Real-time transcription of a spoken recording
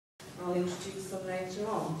I'll introduce them later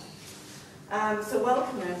on. So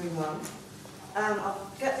welcome everyone.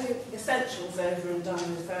 I'll get the essentials over and done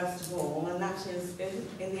with first of all, and that is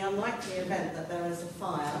in the unlikely event that there is a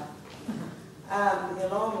fire, the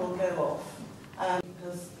alarm will go off.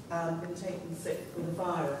 Has been taken sick with a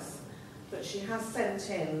virus, but she has sent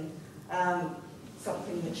in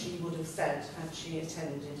something that she would have said had she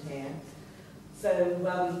attended here. So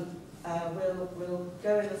we'll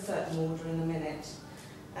go in a certain order in a minute.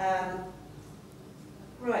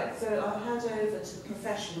 Right, so I'll hand over to the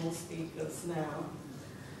professional speakers now.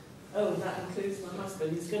 Oh, that includes my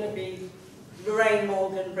husband. He's going to be Loraine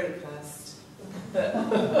Morgan-Brinkhurst.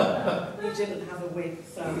 But he didn't have a wig,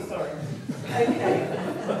 so I'm sorry. Okay,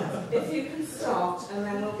 if you can start, and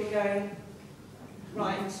then we'll be going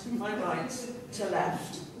my right to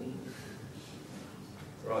left.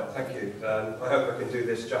 Right, thank you. I hope I can do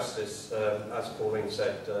this justice. As Pauline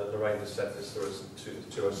said, Loraine has sent this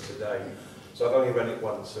to us today. So I've only read it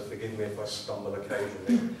once, so forgive me if I stumble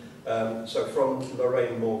occasionally. So from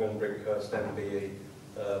Loraine Morgan-Brinkhurst, MBE,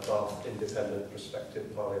 Bath Independent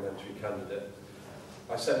Prospective Parliamentary Candidate.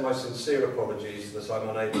 I send my sincere apologies that I'm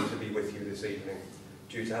unable to be with you this evening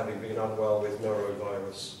due to having been unwell with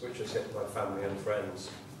norovirus, which has hit my family and friends.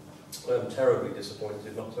 I'm terribly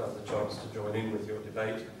disappointed not to have the chance to join in with your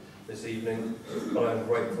debate this evening, but I'm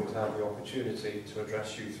grateful to have the opportunity to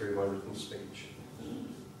address you through my written speech.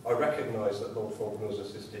 I recognise that Lord Faulkner's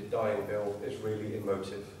assisted dying bill is really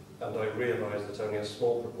emotive, and I realise that only a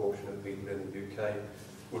small proportion of people in the UK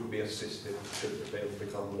would be assisted should the bill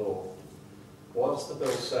become law. Whilst the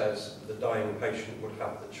bill says the dying patient would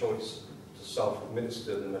have the choice to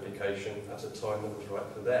self-administer the medication at a time that was right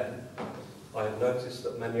for them, I have noticed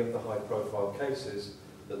that many of the high-profile cases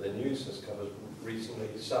that the news has covered recently,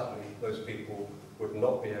 sadly, those people would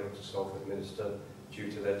not be able to self-administer due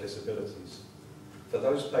to their disabilities. For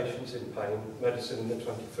those patients in pain, medicine in the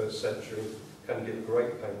 21st century can give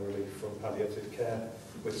great pain relief from palliative care,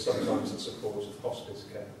 with sometimes the support of hospice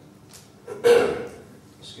care.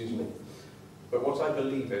 Excuse me. But what I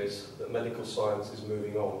believe is that medical science is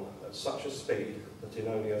moving on at such a speed that in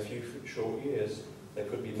only a few short years there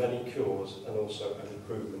could be many cures and also an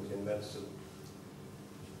improvement in medicine.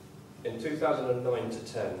 In 2009 to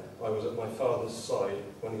 10, I was at my father's side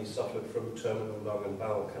when he suffered from terminal lung and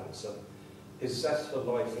bowel cancer. His zest for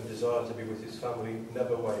life and desire to be with his family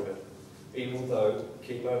never wavered, even through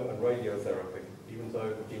chemo and radiotherapy.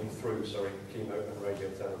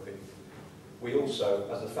 We also,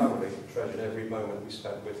 as a family, treasured every moment we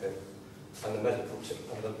spent with him, and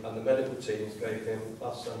the medical teams gave him,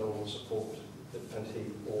 us and all the support,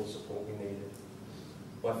 all the support we needed.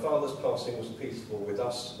 My father's passing was peaceful, with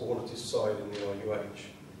us all at his side in the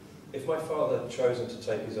RUH. If my father had chosen to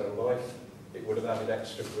take his own life, it would have added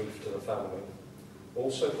extra grief to the family.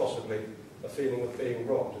 Also possibly a feeling of being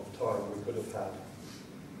robbed of time we could have had.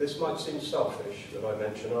 This might seem selfish that I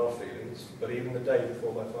mention our feelings, but even the day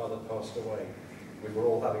before my father passed away, we were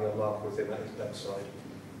all having a laugh with him at his bedside.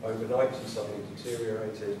 Overnight he suddenly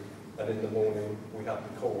deteriorated, and in the morning we had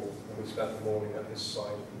the call, and we spent the morning at his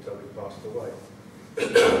side until he passed away.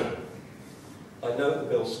 I know the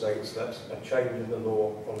bill states that a change in the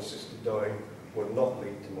law on assisted dying would not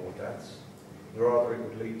lead to more deaths. Rather, it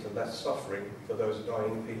would lead to less suffering for those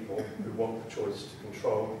dying people who want the choice to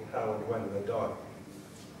control how and when they die.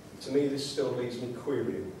 To me, this still leaves me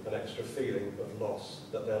querying an extra feeling of loss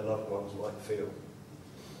that their loved ones might feel.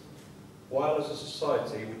 While as a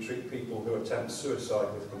society we treat people who attempt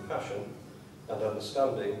suicide with compassion and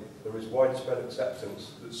understanding, there is widespread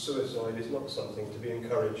acceptance that suicide is not something to be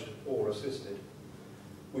encouraged or assisted.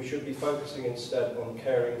 We should be focusing instead on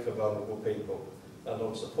caring for vulnerable people and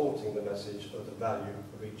on supporting the message of the value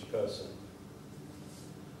of each person.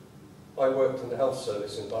 I worked in the health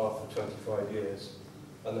service in Bath for 25 years,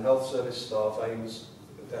 and the health service staff aims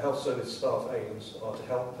are to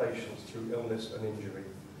help patients through illness and injury,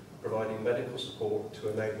 providing medical support to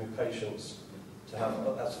enable patients to have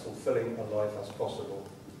as fulfilling a life as possible.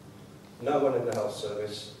 No one in the health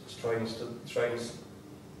service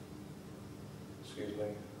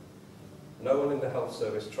No one in the health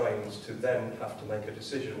service trains to then have to make a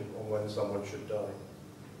decision on when someone should die.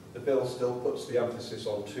 The bill still puts the emphasis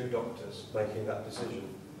on two doctors making that decision,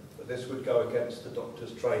 but this would go against the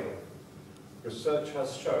doctor's training. Research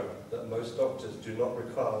has shown that most doctors do not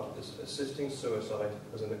regard assisting suicide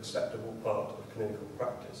as an acceptable part of clinical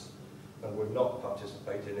practice and would not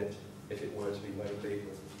participate in it if it were to be made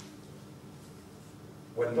legal.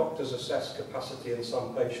 When doctors assess capacity in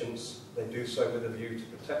some patients, they do so with a view to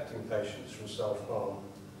protecting patients from self-harm,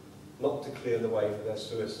 not to clear the way for their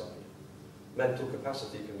suicide. Mental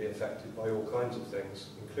capacity can be affected by all kinds of things,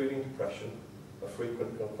 including depression, a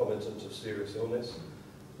frequent concomitant of serious illness,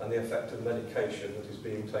 and the effect of medication that is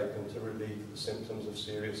being taken to relieve the symptoms of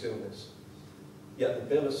serious illness. Yet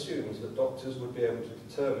the bill assumes that doctors would be able to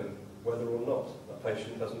determine whether or not a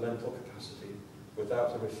patient has mental capacity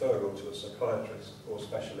without a referral to a psychiatrist or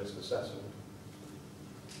specialist assessment.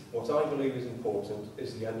 What I believe is important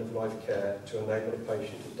is the end-of-life care to enable a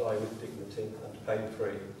patient to die with dignity and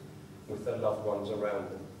pain-free, with their loved ones around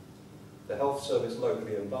them. The health service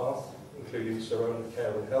locally in Bath, including Serona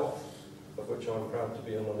Care and Health, of which I'm proud to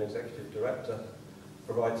be a non-executive director,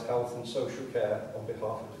 provides health and social care on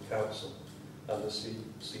behalf of the council and the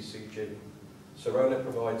CCG. Serona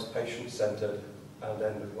provides patient-centred and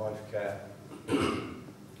end-of-life care.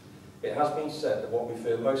 It has been said that what we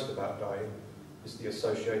fear most about dying is the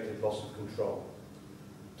associated loss of control.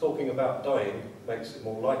 Talking about dying makes it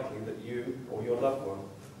more likely that you or your loved one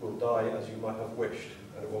will die as you might have wished,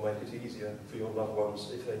 and it will make it easier for your loved ones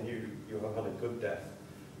if they knew you have had a good death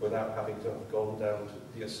without having to have gone down to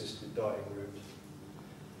the assisted dying route.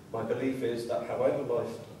 My belief is that however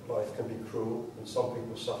life can be cruel and some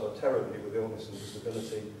people suffer terribly with illness and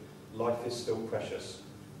disability, life is still precious,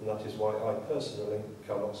 and that is why I personally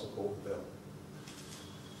cannot support the bill.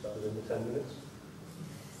 That was in the 10 minutes.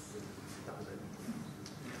 That was it.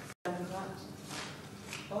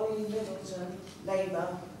 Ollie, Middleton,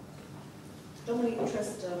 Labour, Dominic,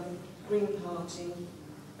 Tristram, Green Party,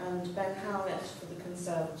 and Ben Howlett for the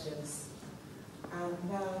Conservatives. And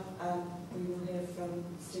now we will hear from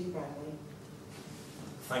Steve Bradley.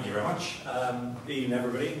 Thank you very much. Good evening,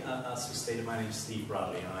 everybody. As we stated, my name is Steve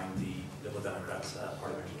Bradley, and I'm the Liberal Democrat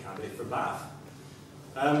parliamentary candidate for Bath.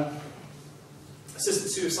 Assisted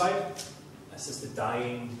suicide, assisted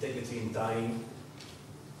dying, dignity in dying.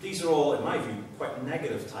 These are all, in my view, quite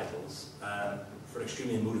negative titles for an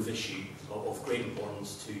extremely emotive issue of great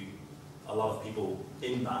importance to a lot of people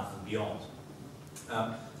in Bath and beyond.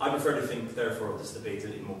 I prefer to think, therefore, of this debate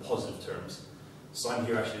in more positive terms. So I'm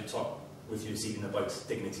here actually to talk with you this evening about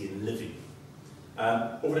dignity in living.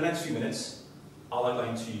 Over the next few minutes, I'll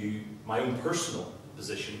outline to you my own personal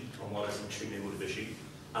position on what is an extremely emotive issue.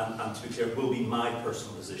 And to be clear, it will be my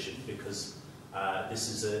personal position because this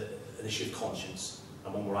is an issue of conscience,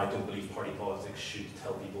 and one where I don't believe party politics should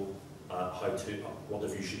tell people what their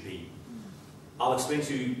view should be. I'll explain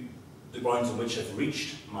to you the grounds on which I've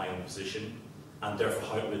reached my own position, and therefore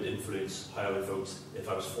how it would influence how I would vote if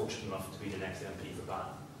I was fortunate enough to be the next MP for Bath.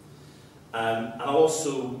 And I'll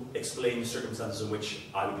also explain the circumstances in which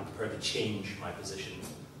I would be prepared to change my position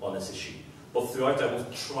on this issue. But throughout, I will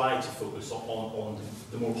try to focus on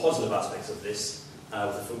the more positive aspects of this, with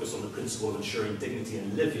a focus on the principle of ensuring dignity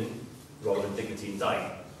in living rather than dignity in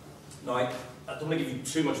dying. Now, I don't want to give you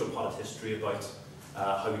too much of a part of history about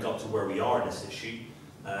how we got to where we are in this issue,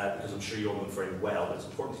 because I'm sure you all know very well, but it's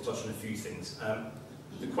important to touch on a few things.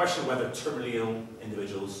 The question of whether terminally ill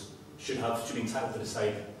individuals should be entitled to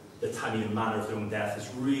decide the timing and manner of their own death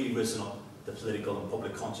has really risen up the political and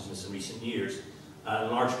public consciousness in recent years.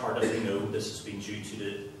 In large part, as we know, this has been due to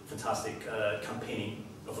the fantastic campaigning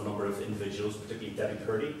of a number of individuals, particularly Debbie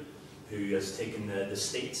Purdy, who has taken the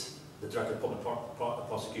state, the Director of Public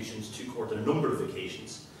Prosecutions, to court on a number of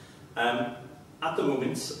occasions. At the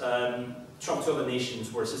moment, travel to other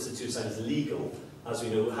nations where assisted suicide is legal, as we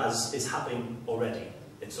know, is happening already.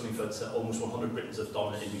 It's something that almost 100 Britons have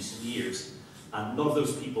done in recent years. And none of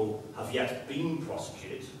those people have yet been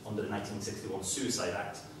prosecuted under the 1961 Suicide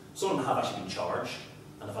Act. Some of them have actually been charged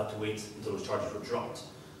and have had to wait until those charges were dropped.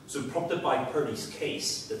 So prompted by Purdy's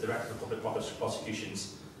case, the Director of Public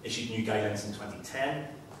Prosecutions issued new guidelines in 2010,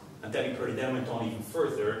 and Debbie Purdy then went on even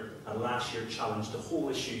further and last year challenged the whole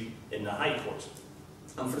issue in the High Court.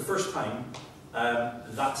 And for the first time,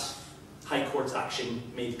 that High Court action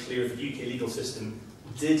made clear that the UK legal system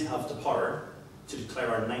did have the power to declare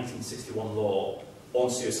our 1961 law on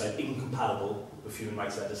suicide incompatible with human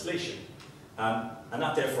rights legislation. And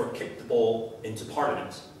that therefore kicked the ball into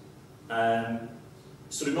Parliament.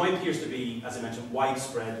 So there now appears to be, as I mentioned,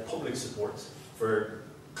 widespread public support for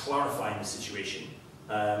clarifying the situation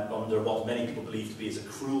under what many people believe to be as a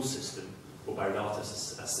cruel system, whereby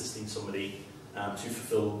relatives assisting somebody to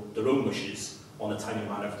fulfil their own wishes on the timing and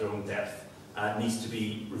manner of their own death needs to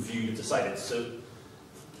be reviewed and decided. So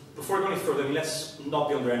before I go any further, let's not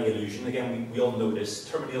be under any illusion. Again, we all know this.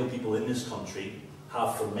 Terminally ill people in this country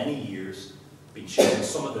have for many years been choosing,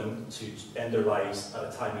 some of them, to end their lives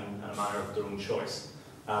at a timing and a manner of their own choice.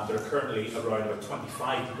 There are currently around about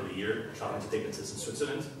 25 people a year travelling to dignities in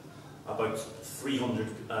Switzerland. About 300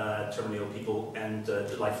 terminally ill people end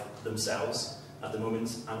their life themselves at the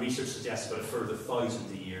moment, and research suggests about a further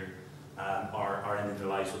 1,000 a year are ending their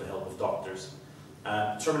lives with the help of doctors.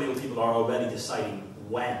 Terminally ill people are already deciding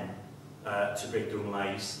when to bring their own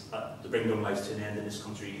lives to an end in this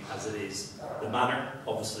country as it is. The manner,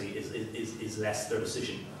 obviously, is less their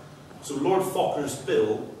decision. So Lord Faulkner's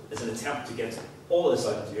bill is an attempt to get all of this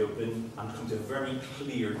out into the open and come to a very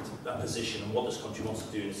clear position on what this country wants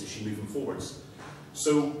to do in this issue moving forwards.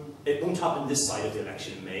 So it won't happen this side of the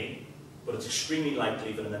election in May, but it's extremely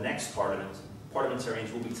likely that in the next Parliament,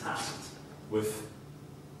 parliamentarians will be tasked with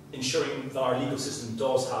ensuring that our legal system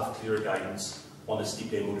does have clearer guidance on this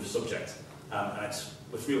deeply emotive subject. And it's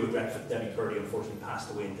with real regret that Debbie Purdy unfortunately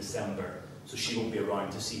passed away in December, so she won't be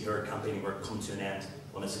around to see her campaigning work come to an end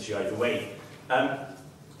on this issue either way.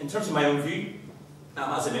 In terms of my own view,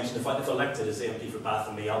 as I mentioned, if elected as MP for Bath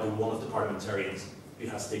and May, I'll be one of the parliamentarians who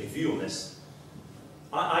has to take a view on this.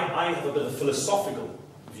 I have a bit of a philosophical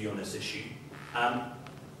view on this issue.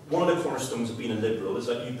 One of the cornerstones of being a Liberal is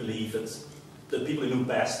that you believe that the people who know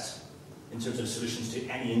best in terms of solutions to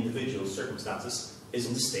any individual circumstances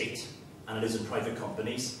isn't the state, and it isn't private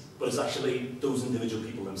companies, but it's actually those individual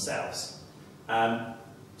people themselves.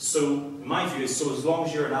 So my view is, so as long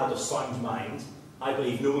as you're an adult of sound mind, I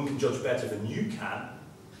believe no one can judge better than you can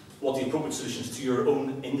what the appropriate solutions to your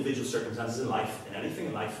own individual circumstances in life, in anything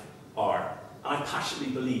in life, are. And I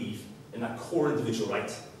passionately believe in that core individual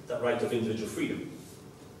right, that right of individual freedom.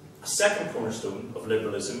 A second cornerstone of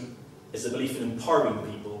liberalism is the belief in empowering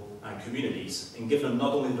people and communities, and giving them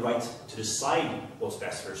not only the right to decide what's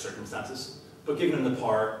best for their circumstances, but giving them the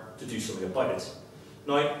power to do something about it.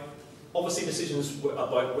 Now, obviously decisions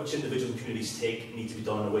about which individual communities take need to be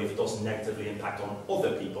done in a way that doesn't negatively impact on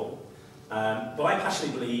other people. But I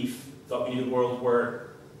passionately believe that we need a world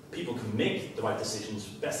where people can make the right decisions,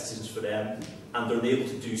 best decisions for them, and they're able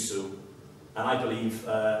to do so. And I believe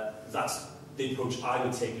that's the approach I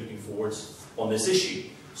would take looking forwards on this issue.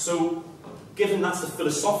 So, given that's the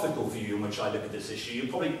philosophical view in which I look at this issue, you'll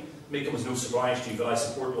probably may come as no surprise to you that I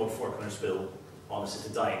support Lord Faulkner's bill on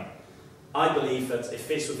assisted dying. I believe that if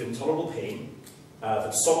faced with intolerable pain,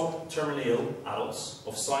 that some terminally ill adults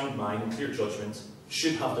of sound mind and clear judgment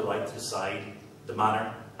should have the right to decide the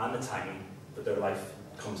manner and the timing that their life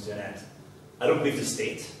comes to an end. I don't believe the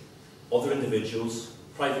state, other individuals,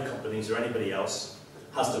 private companies or anybody else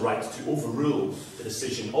has the right to overrule the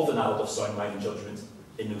decision of an adult of sound mind and judgment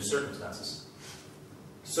in those circumstances.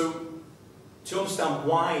 So, to understand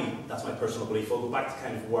why that's my personal belief, I'll go back to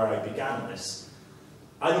kind of where I began on this.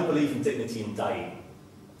 I don't believe in dignity in dying.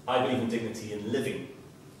 I believe in dignity in living.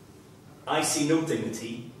 I see no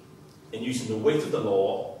dignity in using the weight of the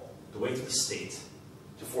law, the weight of the state,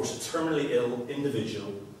 to force a terminally ill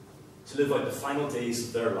individual to live out the final days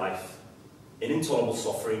of their life in intolerable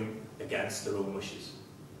suffering against their own wishes.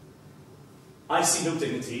 I see no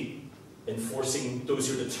dignity in forcing those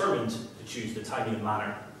who are determined to choose the timing and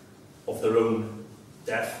manner of their own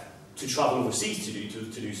death to travel overseas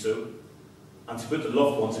to do so, and to put the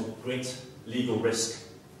loved ones at great legal risk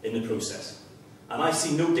in the process. And I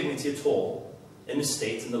see no dignity at all in the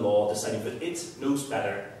state and the law deciding that it knows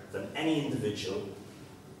better than any individual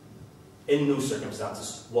in those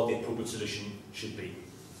circumstances what the appropriate solution should be.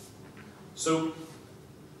 So,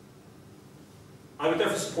 I would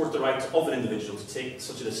therefore support the right of an individual to take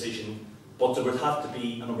such a decision, but there would have to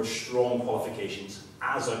be a number of strong qualifications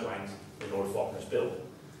as outlined in Lord Faulkner's bill.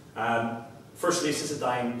 Firstly, assisted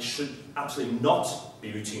dying should absolutely not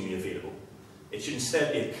be routinely available. It should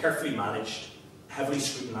instead be a carefully managed, heavily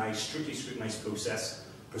scrutinised, strictly scrutinised process,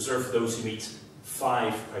 preserved for those who meet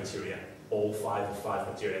 5 criteria, all 5 of 5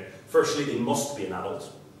 criteria. Firstly, they must be an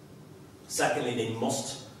adult. Secondly, they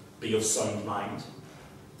must be of sound mind.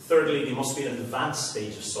 Thirdly, they must be in an advanced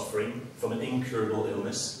stage of suffering from an incurable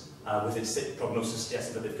illness, with its prognosis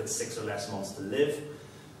suggesting that they've got 6 or less months to live.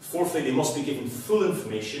 Fourthly, they must be given full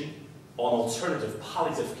information on alternative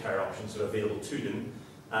palliative care options that are available to them.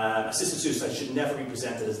 Assisted suicide should never be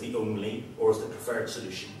presented as the only or as the preferred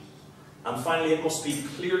solution. And finally, it must be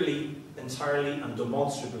clearly, entirely and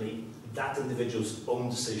demonstrably that individual's own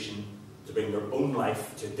decision to bring their own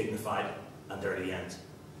life to a dignified and early end.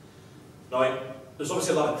 Now, there's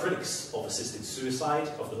obviously a lot of critics of assisted suicide,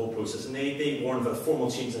 of the whole process, and they warn that a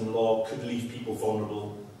formal change in the law could leave people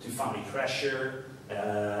vulnerable to family pressure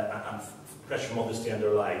and pressure from others to end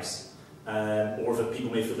their lives, or that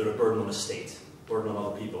people may feel they're a burden on the state, burden on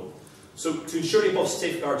other people. So to ensure the above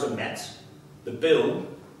safeguards are met, the bill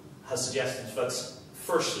has suggested that,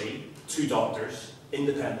 firstly, 2 doctors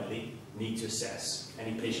independently need to assess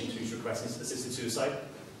any patient who's requesting assisted suicide,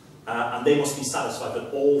 and they must be satisfied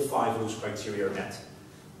that all 5 of those criteria are met.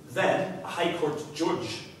 Then, a High Court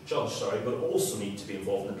judge will also need to be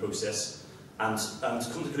involved in the process, and to come to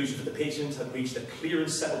the conclusion that the patient had reached a clear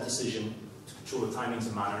and settled decision to control the timings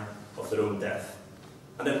and manner of their own death.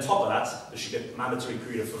 And then on top of that, there should be a mandatory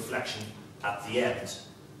period of reflection at the end.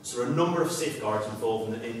 So there are a number of safeguards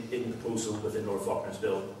involved in the proposal within Lord Falkner's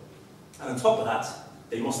bill. And on top of that,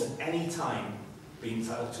 they must at any time be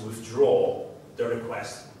entitled to withdraw their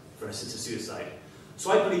request for assisted suicide.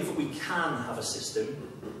 So I believe that we can have a system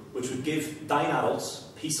which would give dying adults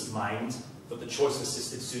peace of mind that the choice of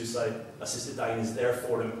assisted dying is there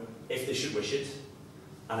for them if they should wish it,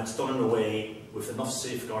 and it's done in a way with enough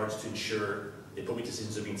safeguards to ensure the appropriate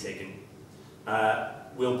decisions are being taken.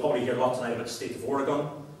 We'll probably hear a lot tonight about the state of Oregon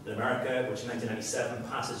in America, which in 1997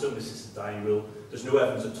 passed its own assisted dying rule. There's no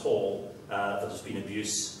evidence at all that there's been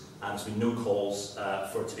abuse, and there's been no calls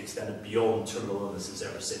for it to be extended beyond terminal illnesses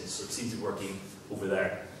ever since, so it seems to be working over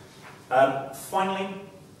there. Finally,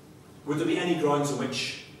 would there be any grounds on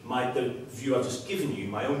which the view I've just given you,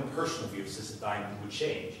 my own personal view of assisted dying, would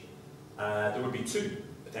change? There would be two,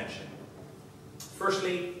 potentially.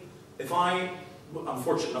 Firstly, if I'm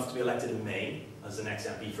fortunate enough to be elected in May as the next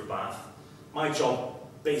MP for Bath, my job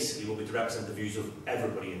basically will be to represent the views of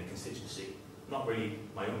everybody in the constituency, not really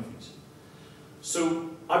my own views. So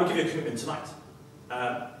I would give you a commitment tonight.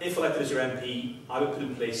 If elected as your MP, I would put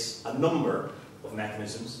in place a number of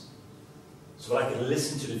mechanisms so that I can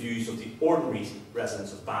listen to the views of the ordinary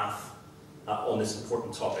residents of Bath on this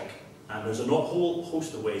important topic. And there's a whole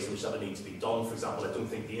host of ways in which that would need to be done. For example, I don't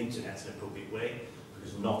think the internet's an appropriate way,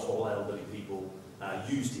 because not all elderly people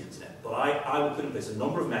use the internet. But I would put in place a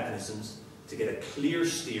number of mechanisms to get a clear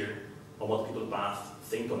steer on what the people of Bath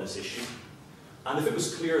think on this issue. And if it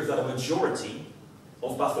was clear that a majority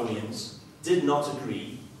of Bathonians did not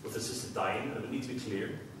agree with assisted dying, and it would need to be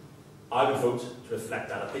clear, I would vote to reflect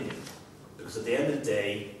that opinion. Because at the end of the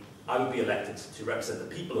day, I would be elected to represent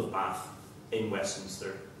the people of Bath in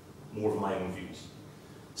Westminster, more of my own views.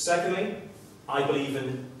 Secondly, I believe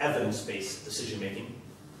in evidence-based decision-making.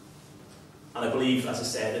 And I believe, as I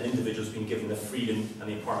said, an individual's been given the freedom and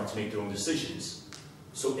the empowerment to make their own decisions.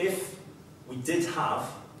 So if we did have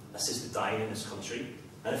assisted dying in this country,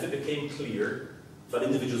 and if it became clear that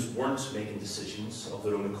individuals weren't making decisions of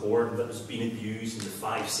their own accord, and that was being abused and the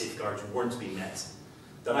 5 safeguards weren't being met,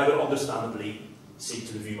 then I would understandably seek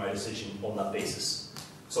to review my decision on that basis.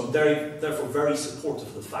 So I'm therefore very supportive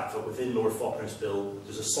of the fact that within Lord Falkner's bill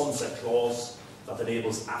there's a sunset clause that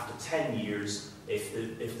enables after 10 years, if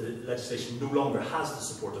the legislation no longer has the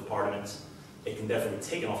support of Parliament, it can therefore be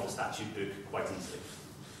taken off the statute book quite easily.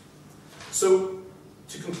 So,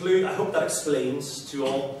 to conclude, I hope that explains to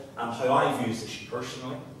all how I view this issue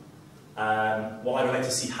personally, what I would like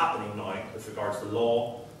to see happening now with regard to the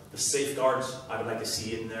law, the safeguards I would like to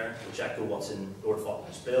see in there, which echo what's in Lord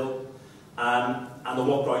Falkner's bill, and on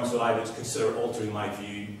what grounds that I would consider altering my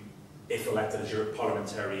view if elected as your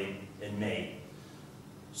parliamentarian in May.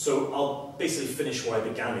 So I'll basically finish where I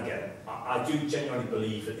began again. I do genuinely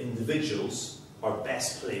believe that individuals are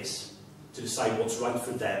best placed to decide what's right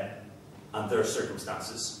for them and their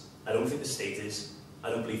circumstances. I don't think the state is, I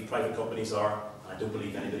don't believe private companies are, and I don't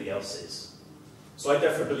believe anybody else is. So I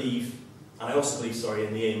therefore believe, and I also believe, sorry,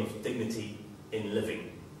 in the aim of dignity in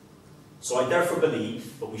living. So I therefore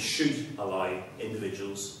believe that we should allow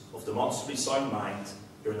individuals of demonstrably sound mind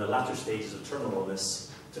who are in the latter stages of terminal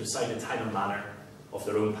illness to decide the time and manner of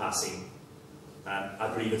their own passing. I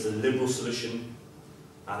believe it's a liberal solution,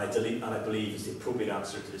 and I believe it's the appropriate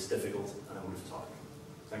answer to this difficult and emotive topic.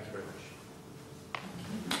 Thank you very much.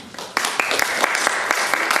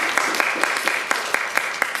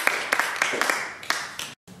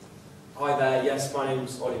 Hi there, yes, my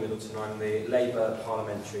name's Ollie Middleton. I'm the Labour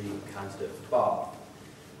Parliamentary candidate for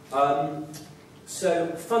Bath. So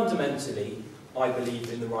fundamentally, I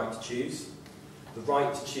believe in the right to choose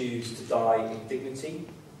to die in dignity,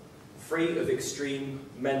 free of extreme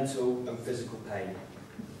mental and physical pain.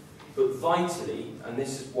 But vitally, and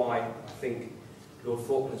this is why I think Lord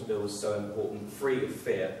Falkner's bill is so important, free of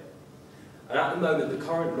fear. And at the moment, the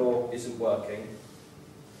current law isn't working,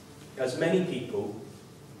 as many people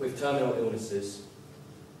with terminal illnesses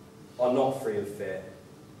are not free of fear.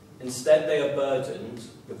 Instead, they are burdened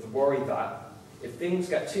with the worry that if things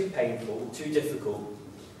get too painful, too difficult,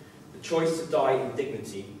 the choice to die in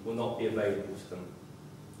dignity will not be available to them.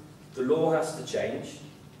 The law has to change.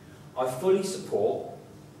 I fully support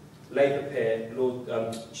Labour peer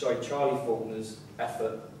Charlie Falkner's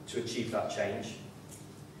effort to achieve that change.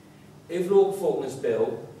 If Lord Falkner's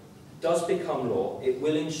bill does become law, it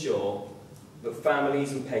will ensure that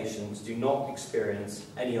families and patients do not experience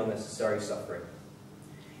any unnecessary suffering.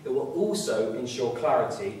 It will also ensure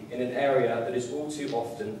clarity in an area that is all too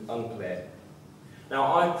often unclear.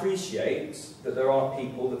 Now, I appreciate that there are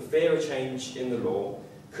people that fear a change in the law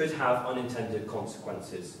could have unintended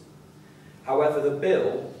consequences. However, the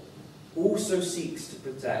bill also seeks to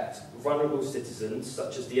protect vulnerable citizens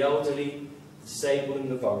such as the elderly, the disabled and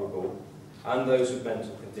the vulnerable, and those with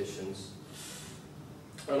mental conditions.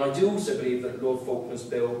 And I do also believe that Lord Faulkner's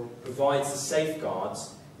bill provides the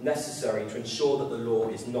safeguards necessary to ensure that the law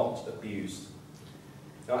is not abused.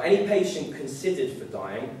 Now, any patient considered for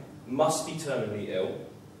dying must be terminally ill,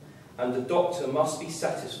 and the doctor must be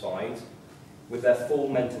satisfied with their full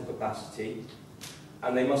mental capacity,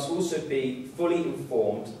 and they must also be fully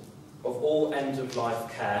informed of all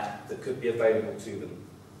end-of-life care that could be available to them.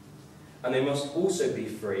 And they must also be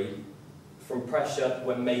free from pressure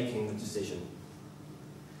when making the decision.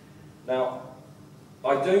 Now,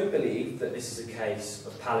 I don't believe that this is a case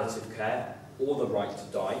of palliative care or the right to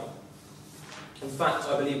die. In fact,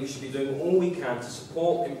 I believe we should be doing all we can to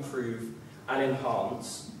support, improve and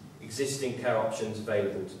enhance existing care options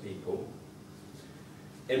available to people.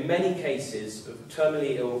 In many cases of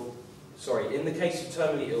terminally ill, in the case of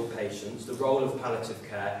terminally ill patients, the role of palliative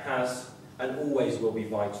care has and always will be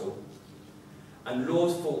vital. And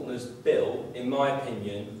Lord Faulkner's bill, in my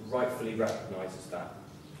opinion, rightfully recognises that.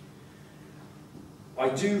 I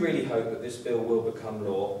do really hope that this bill will become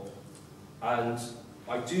law, and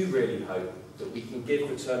I do really hope that we can give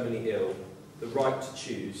the terminally ill the right to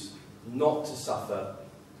choose not to suffer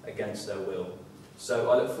against their will.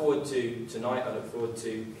 So I look forward to tonight, I look forward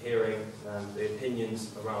to hearing the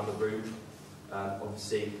opinions around the room.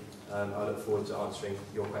 Obviously, I look forward to answering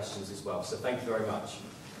your questions as well. So thank you very much.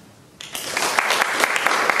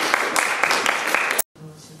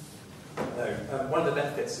 One of the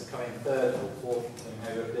benefits of coming third or fourth,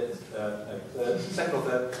 second or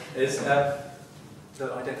third, is that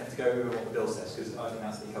I don't have to go over what the bill says, because I think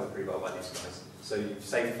that's been covered pretty well by these guys. So you've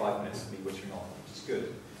saved 5 minutes of me wittering on, which is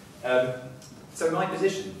good. So my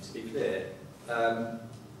position, to be clear,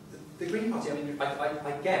 the Green Party, I mean,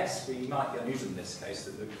 I guess we might be unusual in this case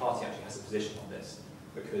that the party actually has a position on this,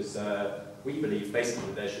 because we believe basically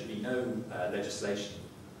that there should be no legislation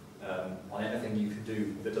on anything you can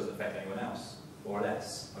do that doesn't affect anyone else, more or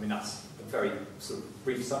less. I mean, that's a very sort of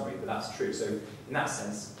brief summary, but that's true. So in that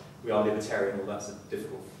sense, we are libertarian, although that's a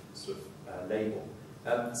difficult sort of label.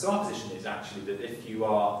 So our position is actually that if you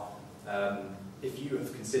are, if you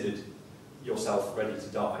have considered yourself ready to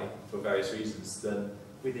die for various reasons, then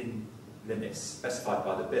within limits specified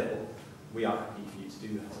by the bill, we are happy for you to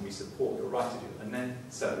do that, and we support your right to do it. And then,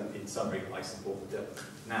 so in summary, I support the bill.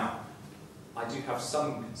 Now, I do have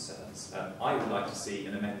some concerns. I would like to see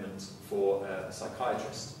an amendment for a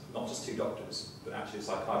psychiatrist, not just 2 doctors, but actually a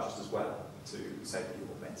psychiatrist as well, to say that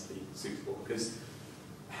you're mentally suitable. Because,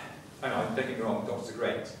 I know, don't get me wrong, doctors are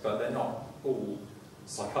great, but they're not all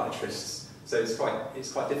psychiatrists. So it's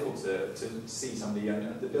quite difficult to see somebody,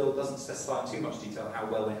 and the bill doesn't specify in too much detail how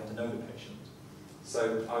well they have to know the patient.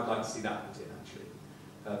 So I would like to see that put in,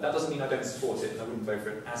 actually. That doesn't mean I don't support it, and I wouldn't vote for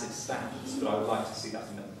it as it stands, but I would like to see that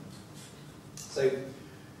amendment. So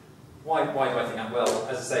why do I think that? Well,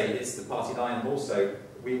 as I say, it's the party line, and also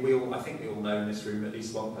I think we all know in this room at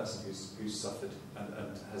least one person who's suffered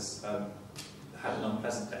and has had an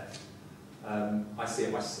unpleasant death. I've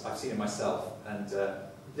seen it myself, and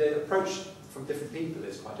the approach from different people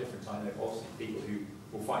is quite different. I know also people who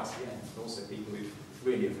will fight to the end, and also people who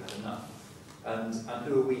really have had enough. And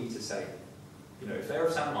who are we to say, you know, if they're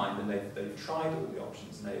of sound mind and they've tried all the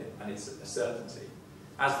options and it's a certainty,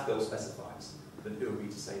 as the bill specifies, then who are we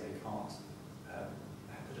to say they can't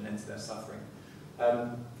put an end to their suffering?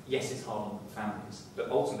 Yes, it's hard on families, but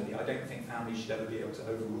ultimately I don't think families should ever be able to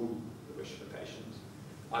overrule the wish of the patient.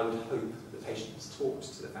 I would hope that the patient has talked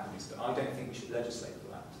to the families, but I don't think we should legislate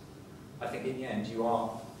for that. I think in the end you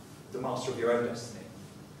are the master of your own destiny,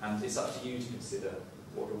 and it's up to you to consider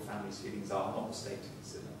what your family's feelings are, not the state to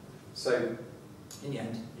consider. So, in the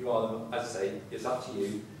end, you are, as I say, it's up to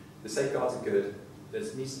you. The safeguards are good. There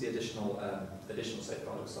needs to be additional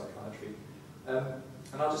safeguard of psychiatry.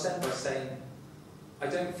 And I'll just end by saying, I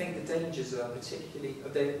don't think the dangers are particularly,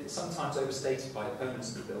 they're sometimes overstated by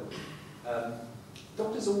opponents of the bill.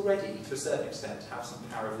 Doctors already, to a certain extent, have some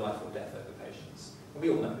power of life or death over patients. And we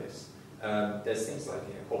all know this. There's things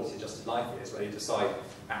like quality adjusted life years where you decide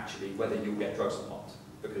actually whether you'll get drugs or not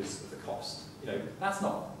because of the cost. You know, that's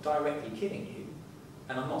not directly killing you.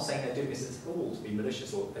 And I'm not saying they're doing this at all to be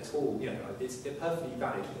malicious or at all, you know, it's a perfectly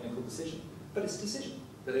valid clinical decision. But it's a decision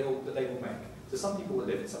that they will make. So some people will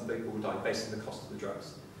live and some people will die based on the cost of the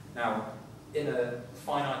drugs. Now, in a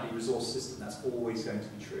finitely resourced system, that's always going to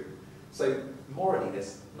be true. So morally,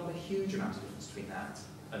 there's not a huge amount of difference between that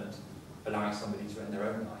and allowing somebody to end their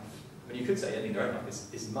own life. But you could say ending their own life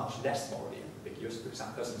is much less morally ambiguous because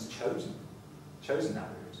that person's chosen that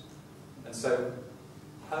route. And so,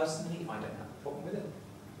 personally, I don't have a problem with it.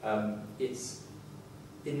 It's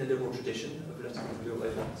in the liberal tradition of letting people do what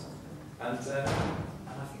they want. And I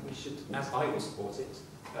think we should, as I will support it,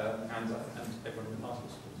 and everyone in the party will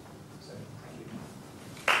support it. So, thank you.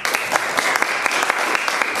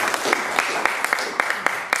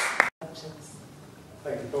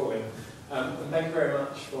 Thank you, Pauline. And thank you very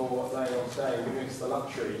much for staying on today, giving us the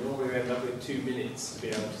luxury. Normally we end up with 2 minutes to be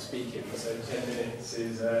able to speak in, so 10 minutes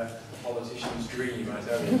is a politician's dream, I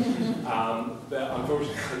tell you. But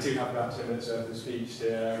unfortunately I do have about 10 minutes worth of speech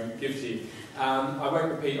to give to you. I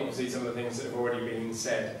won't repeat, obviously, some of the things that have already been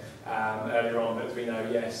said earlier on, but as we know,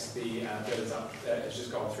 yes, the bill is up, it's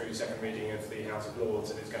just gone through second reading of the House of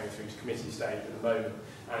Lords and it's going through to committee stage at the moment.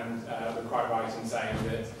 And we're quite right in saying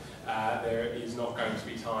that there is not going to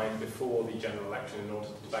be time before the general election in order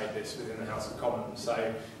to debate this within the House of Commons.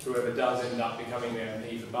 So whoever does end up becoming the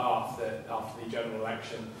MP for Bath after the general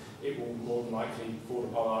election, it will more than likely fall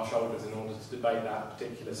upon our shoulders in order to debate that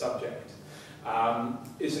particular subject.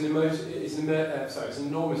 It's an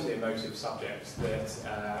enormously emotive subject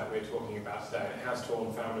that we're talking about today. It has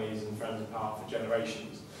torn families and friends apart for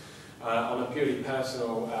generations. On a purely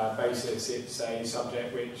personal basis, it's a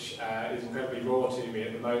subject which is incredibly raw to me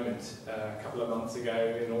at the moment. A couple of months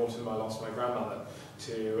ago in autumn I lost my grandmother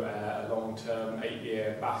to a long-term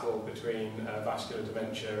 8-year battle between vascular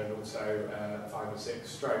dementia and also 5 or 6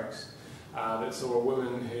 strokes. That saw a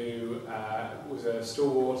woman who was a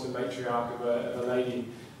stalwart and matriarch of a lady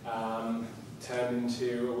turn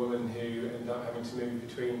into a woman who ended up having to move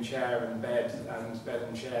between chair and bed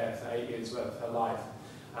and chair for 8 years worth of her life.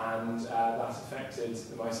 And that affected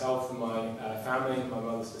myself and my family. My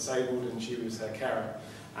mother's disabled and she was her carer.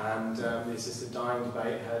 And the assisted dying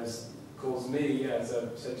debate has caused me, as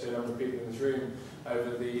I've said to a number of people in this room,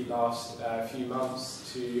 over the last few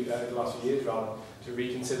months, the last few years rather, to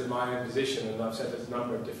reconsider my own position. And I've said there's a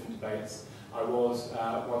number of different debates. I was,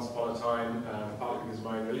 once upon a time, partly because of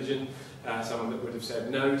my own religion, someone that would have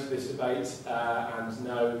said no to this debate and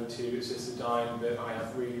no to assisted dying, but I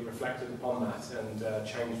have really reflected upon that and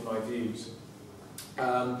changed my views.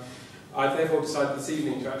 I've therefore decided this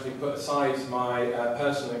evening to actually put aside my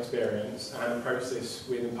personal experience and approach this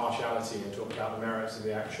with impartiality and talk about the merits of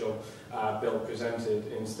the actual bill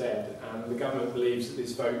presented instead. And the government believes that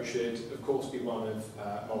this vote should, of course, be one of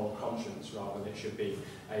moral conscience rather than it should be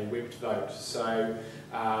a whipped vote. So,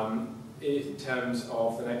 in terms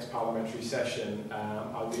of the next parliamentary session,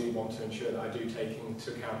 I really want to ensure that I do take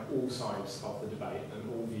into account all sides of the debate and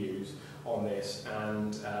all views on this.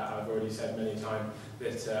 And I've already said many times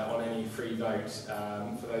that on any free vote,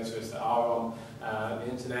 for those of us that are on the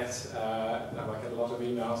internet, and I get a lot of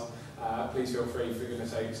emails, please feel free, for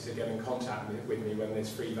goodness sakes, to get in contact with me when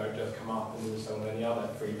this free vote does come up, and also on any other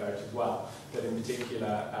free vote as well. But in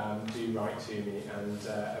particular, do write to me, and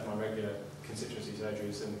at my regular constituency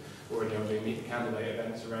surgeries and already I'm doing meet the candidate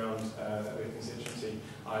events around the constituency,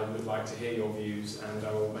 I would like to hear your views, and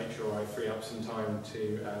I will make sure I free up some time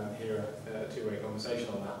to hear a two-way conversation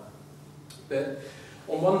on that. But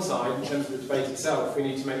on one side, in terms of the debate itself, we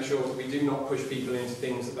need to make sure that we do not push people into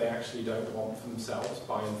things that they actually don't want for themselves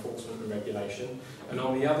by enforcement and regulation. And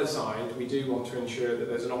on the other side, we do want to ensure that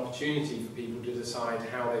there's an opportunity for people to decide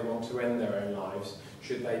how they want to end their own lives,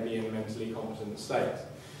 should they be in a mentally competent state.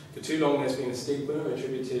 For too long there's been a stigma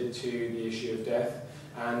attributed to the issue of death,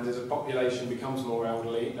 and as a population becomes more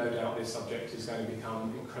elderly, no doubt this subject is going to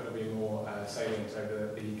become incredibly more salient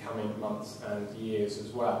over the coming months and years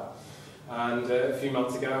as well. And a few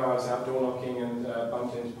months ago I was out door knocking and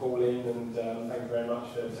bumped into Pauline, and thank you very much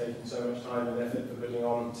for taking so much time and effort for putting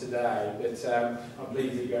on today. But I'm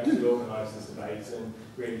pleased that you actually organised this debate and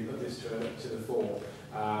really put this to the fore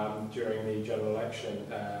during the general election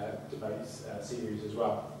debates series as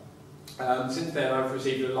well. Since then I've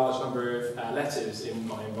received a large number of letters in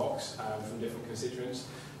my inbox from different constituents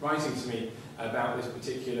writing to me about this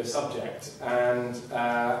particular subject, and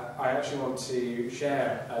I actually want to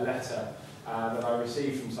share a letter that I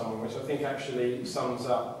received from someone which I think actually sums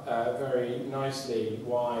up very nicely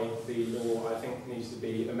why the law, I think, needs to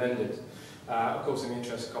be amended. Of course, in the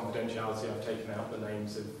interest of confidentiality, I've taken out the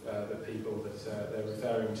names of the people that they're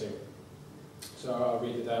referring to. So I'll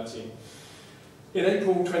read it out to you. In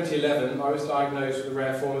April 2011, I was diagnosed with a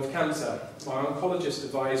rare form of cancer. My oncologist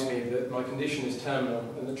advised me that my condition is terminal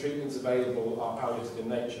and the treatments available are palliative in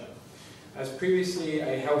nature. As previously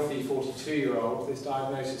a healthy 42-year-old, this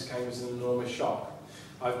diagnosis came as an enormous shock.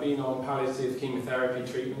 I've been on palliative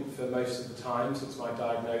chemotherapy treatment for most of the time since my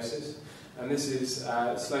diagnosis, and this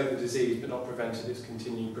has slowed the disease but not prevented its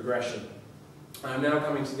continued progression. I am now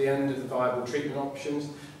coming to the end of the viable treatment options,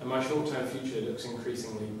 and my short-term future looks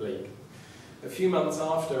increasingly bleak. A few months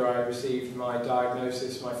after I received my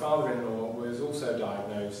diagnosis, my father-in-law was also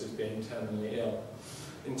diagnosed as being terminally ill.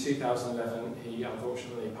 In 2011, he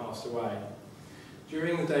unfortunately passed away.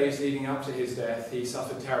 During the days leading up to his death, he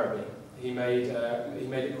suffered terribly. He made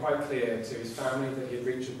it quite clear to his family that he had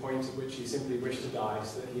reached a point at which he simply wished to die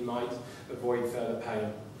so that he might avoid further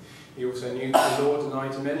pain. He also knew that the law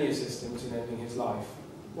denied him any assistance in ending his life.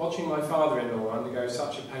 Watching my father-in-law undergo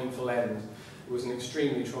such a painful end was an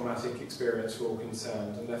extremely traumatic experience for all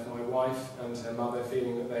concerned, and left my wife and her mother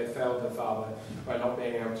feeling that they had failed their father by not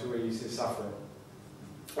being able to ease his suffering.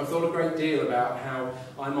 I've thought a great deal about how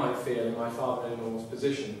I might feel in my father-in-law's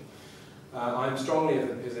position. I'm strongly of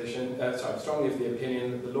the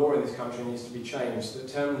opinion that the law in this country needs to be changed, that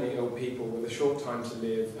terminally ill people with a short time to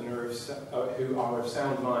live and who are of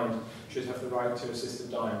sound mind should have the right to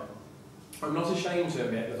assisted dying. I'm not ashamed to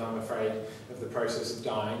admit that I'm afraid of the process of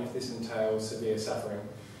dying if this entails severe suffering.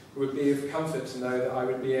 It would be of comfort to know that I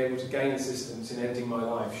would be able to gain assistance in ending my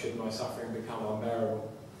life should my suffering become unbearable.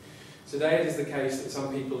 Today it is the case that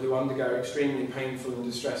some people who undergo extremely painful and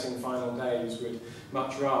distressing final days would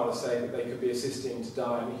much rather say that they could be assisting to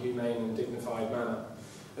die in a humane and dignified manner.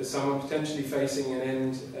 As someone potentially facing an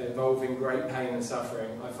end involving great pain and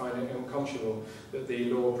suffering, I find it unconscionable that the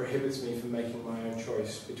law prohibits me from making my own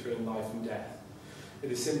choice between life and death.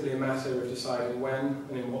 It is simply a matter of deciding when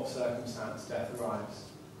and in what circumstance death arrives.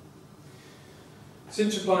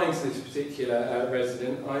 Since replying to this particular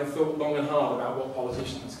resident, I have thought long and hard about what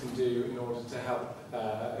politicians can do in order to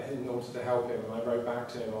help him, and I wrote back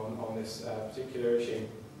to him on this particular issue.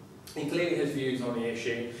 He clearly has views on the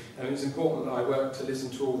issue, and it's important that I work to listen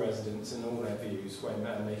to all residents and all their views when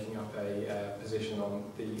making up a position on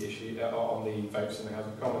the issue, on the votes in the House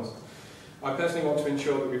of Commons. I personally want to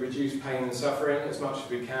ensure that we reduce pain and suffering as much as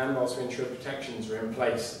we can, whilst we ensure protections are in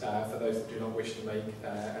place for those that do not wish to make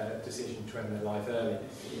a decision to end their life early.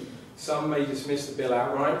 Some may dismiss the bill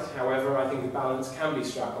outright, however, I think a balance can be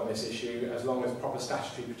struck on this issue as long as proper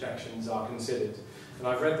statutory protections are considered. And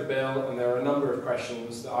I've read the bill, and there are a number of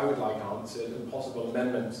questions that I would like answered and possible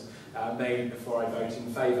amendments made before I vote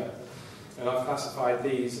in favour. And I've classified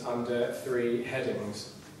these under 3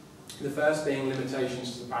 headings. The first being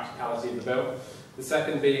limitations to the practicality of the bill, the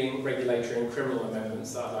second being regulatory and criminal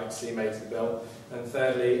amendments that I'd like to see made to the bill, and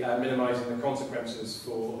thirdly, minimising the consequences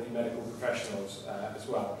for the medical professionals as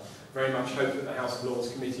well. Very much hope that the House of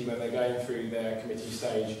Lords Committee, when they're going through their committee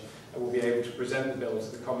stage, will be able to present the bill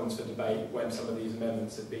to the Commons for debate when some of these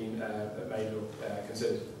amendments have been made or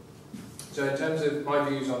considered. So in terms of my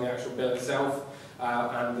views on the actual bill itself,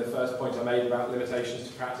 and the first point I made about limitations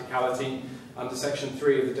to practicality, under section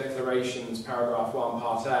 3 of the Declarations, paragraph 1,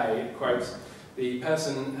 part A, it quotes, "The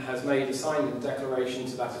person has made a signed declaration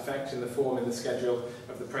to that effect in the form in the schedule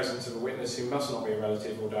of the presence of a witness who must not be a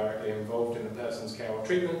relative or directly involved in the person's care or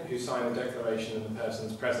treatment, who signed the declaration in the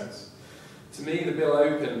person's presence." To me, the bill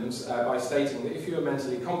opens by stating that if you are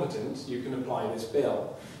mentally competent, you can apply this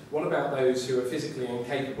bill. What about those who are physically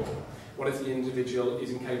incapable? What if the individual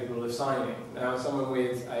is incapable of signing? Now, someone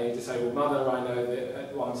with a disabled mother, I know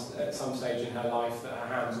that at some stage in her life that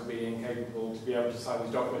her hands will be incapable to be able to sign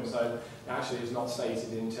these documents, so actually it's not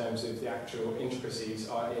stated in terms of the actual intricacies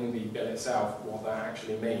in the bill itself what that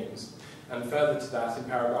actually means. And further to that, in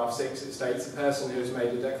paragraph 6, it states the person who has made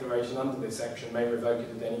a declaration under this section may revoke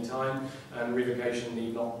it at any time, and revocation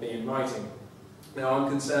need not be in writing. Now, I'm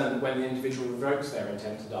concerned that when the individual revokes their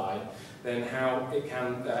intent to die, then how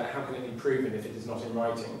can it be proven if it is not in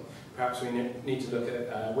writing? Perhaps we need to look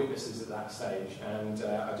at witnesses at that stage, and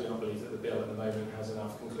I do not believe that the bill at the moment has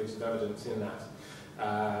enough conclusive evidence in that.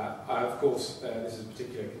 Of course, this is a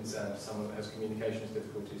particular concern to someone that has communications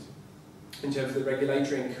difficulties. In terms of the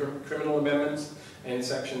regulatory and criminal amendments, in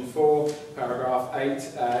section 4, paragraph 8,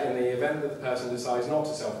 in the event that the person decides not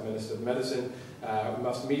to self-administer the medicine, we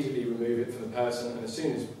must immediately remove it from the person and, as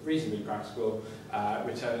soon as reasonably practical,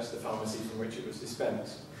 return it to the pharmacy from which it was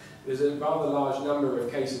dispensed. There's a rather large number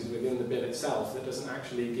of cases within the bill itself that doesn't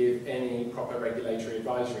actually give any proper regulatory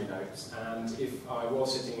advisory notes, and if I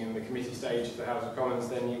was sitting in the committee stage of the House of Commons,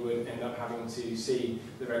 then you would end up having to see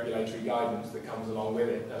the regulatory guidance that comes along with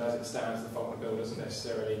it, and as it stands, the Faulkner Bill doesn't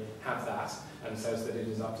necessarily have that, and says that it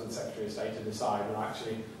is up to the Secretary of State to decide. Well,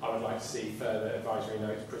 actually, I would like to see further advisory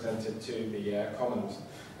notes presented to the Commons,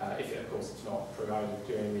 if, of course, it's not provided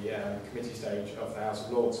during the committee stage of the House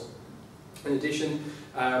of Lords. In addition,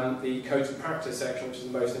 the Codes of Practice section, which is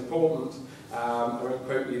the most important, I won't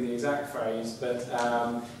quote you the exact phrase, but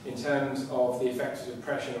in terms of the effects of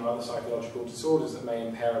depression or other psychological disorders that may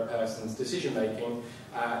impair a person's decision-making,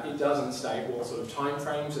 it doesn't state what sort of time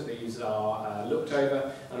frames that these are looked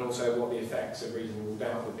over, and also what the effects of reasonable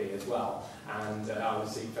doubt would be as well. And I would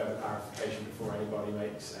seek further clarification before anybody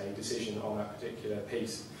makes a decision on that particular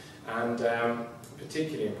piece. And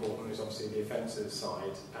particularly important is obviously the offences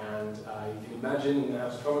side. And you can imagine in the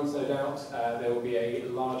House of Commons, no doubt, there will be a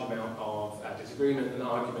large amount of disagreement and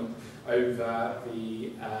argument over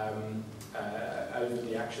the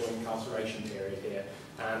actual incarceration period here.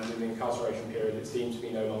 And in the incarceration period, it's deemed to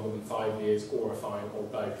be no longer than 5 years or a fine or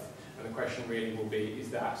both. And the question really will be,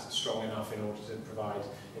 is that strong enough in order to provide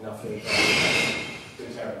enough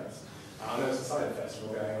deterrence? I know it's a cider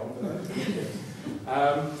festival going on, but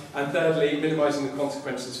and thirdly, minimising the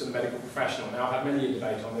consequences for the medical professional. Now, I've had many a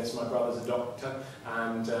debate on this. My brother's a doctor,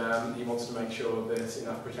 and he wants to make sure that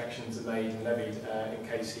enough protections are made and levied in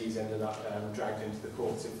case he's ended up dragged into the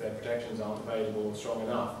courts if their protections aren't available or strong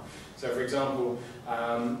enough. So, for example,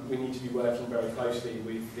 we need to be working very closely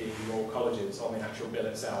with the law colleges on the actual bill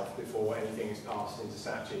itself before anything is passed into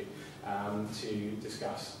statute to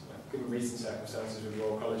discuss. Given recent circumstances with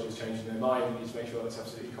law colleges changing their mind, we need to make sure that's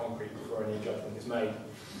absolutely concrete before any judgment is made.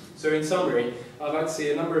 So in summary, I'd like to see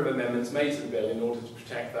a number of amendments made to the bill in order to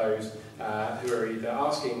protect those who are either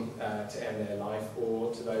asking to end their life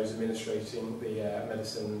or to those administrating the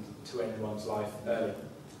medicine to end one's life early.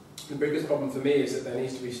 The biggest problem for me is that there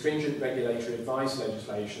needs to be stringent regulatory advice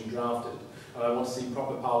legislation drafted, and I want to see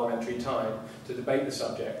proper parliamentary time to debate the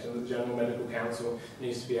subject, and that the General Medical Council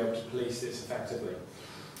needs to be able to police this effectively.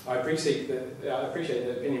 I appreciate that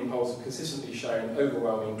opinion polls have consistently shown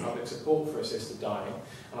overwhelming public support for assisted dying,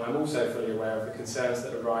 and I'm also fully aware of the concerns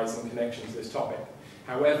that arise in connection to this topic.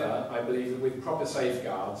 However, I believe that with proper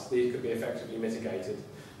safeguards, these could be effectively mitigated.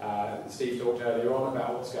 Steve talked earlier on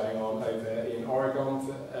about what's going on over in Oregon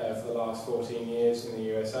for the last 14 years in the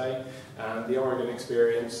USA, and the Oregon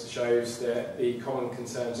experience shows that the common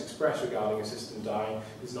concerns expressed regarding assisted dying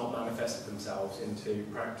has not manifested themselves into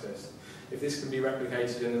practice. If this can be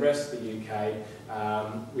replicated in the rest of the UK,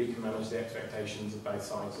 we can manage the expectations of both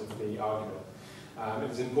sides of the argument.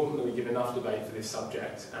 It is important that we give enough debate for this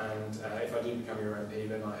subject, and if I do become your MP,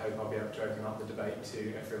 then I hope I'll be able to open up the debate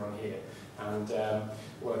to everyone here. And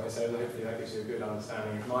what I can say is hopefully that gives you a good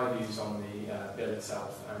understanding of my views on the bill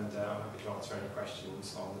itself, and I'm happy to answer any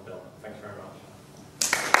questions on the bill. Thank you very much.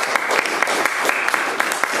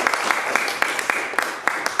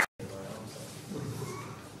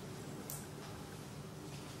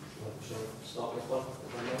 Start with one.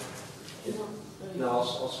 No,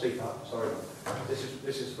 I'll speak up. Sorry.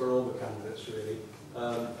 This is for all the candidates really.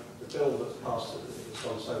 The bill that's passed, it's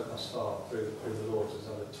gone so far through the Lords, has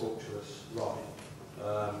had a tortuous ride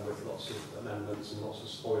with lots of amendments and lots of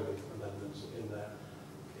spoiling amendments in there.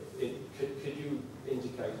 Could you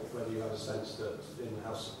indicate whether you have a sense that in the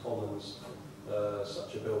House of Commons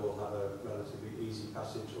such a bill will have a relatively easy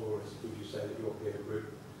passage, or would you say that your peer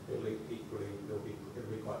group it'll be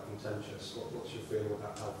quite contentious? What's your feeling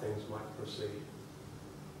about how things might proceed?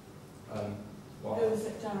 Who is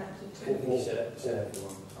it directed to?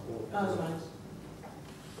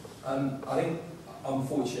 I think,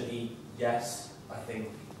 unfortunately, yes. I think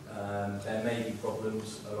there may be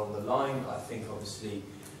problems along the line. I think, obviously,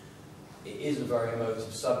 it is a very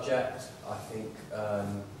emotive subject. I think,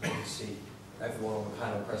 obviously, everyone on the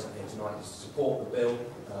panel present here tonight is to support the bill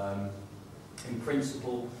in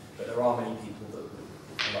principle, but there are many people that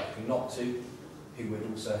are likely not to, who would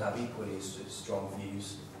also have equally as strong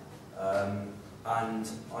views. And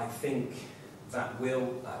I think that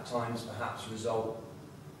will, at times, perhaps result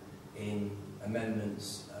in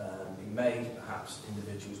amendments being made, perhaps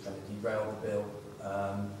individuals trying to derail the bill.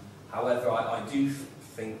 However, I do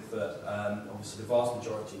think that, obviously, the vast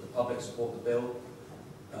majority of the public support the bill,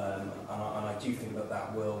 and I do think that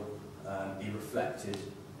that will be reflected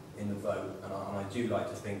in the vote, and I do like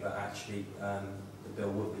to think that actually the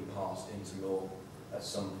bill will be passed into law at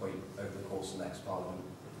some point over the course of the next Parliament.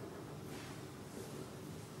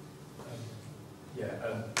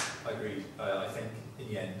 I agree. I think in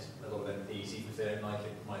the end, a lot of MPs, even if they don't like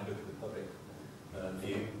it, might look at the public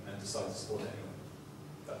view and decide to support it anyway.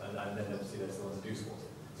 And then obviously there's the ones that do support it.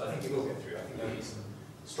 So I think it will get through. I think there'll be some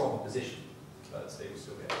strong opposition, but they will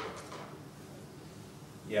still get through.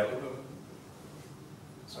 Yeah.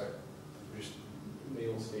 Sorry. Just me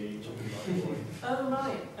or Steve jumping right. Oh,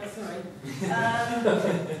 right. Oh, sorry.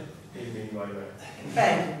 You mean right away.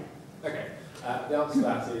 Ben. Okay. The answer to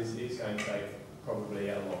that is it's going to take probably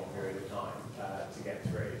a long period of time to get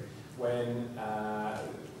through. When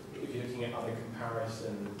if you're looking at other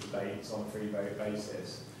comparison debates on a free vote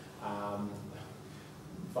basis,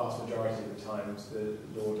 vast majority of the times the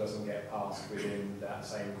law doesn't get passed within that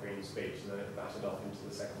same Queen's speech, and then it's battered off into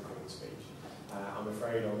the second Queen's speech. I'm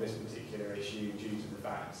afraid on this particular issue, due to the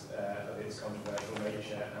fact of its controversial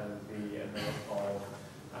nature and the amount of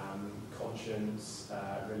conscience,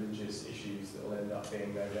 religious issues that will end up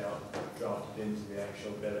being, no doubt, drafted into the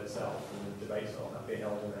actual bill itself, and the debate on that being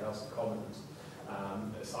held in the House of Commons,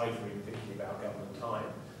 aside from even thinking about government time,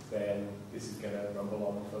 then this is going to rumble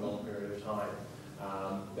on for a long period of time.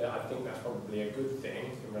 I think that's probably a good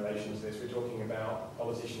thing in relation to this. We're talking about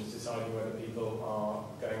politicians deciding whether people are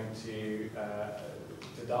going to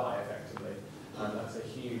die effectively, and that's a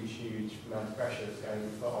huge, huge amount of pressure that's going to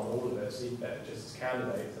be put on all of us, just as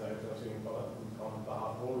candidates, and I'm not speaking on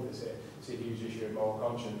behalf of all of us here. It's a huge issue of moral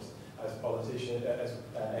conscience. As politicians, as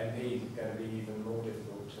MPs, it's going to be even more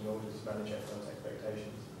difficult in order to manage everyone's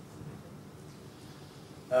expectations.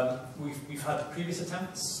 We've had previous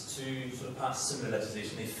attempts to sort of pass similar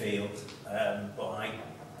legislation. They failed, but I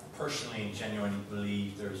personally and genuinely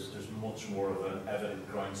believe there's much more of an evident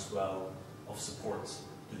groundswell of support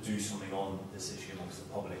to do something on this issue amongst the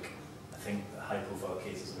public. I think the high-profile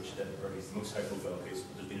cases, which Deverell is the most high-profile case,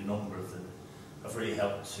 but there's been a number of them, have really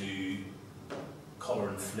helped to colour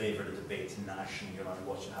and flavour the debate nationally around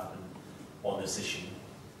what should happen on this issue.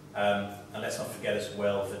 And let's not forget as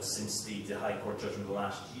well that since the High Court judgment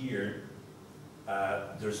last year,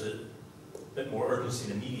 there's a bit more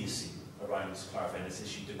urgency and immediacy around clarifying this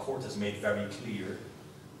issue. The Court has made very clear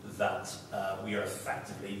that we are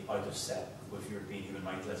effectively out of step with European human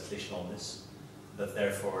rights legislation on this, that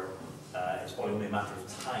therefore it's probably only a matter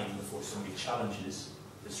of time before somebody challenges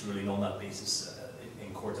this ruling on that basis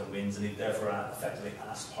in court and wins, and they therefore effectively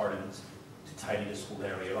asked Parliament to tidy this whole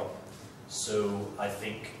area up. So I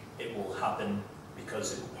think it will happen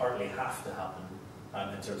because it will partly have to happen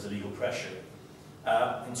in terms of legal pressure.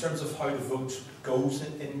 In terms of how the vote goes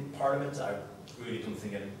in Parliament, I really don't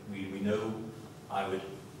think we know. I would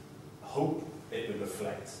hope it would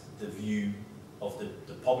reflect the view of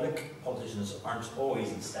the public. Politicians aren't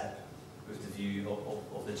always in step with the view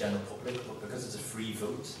of the general public, but because it's a free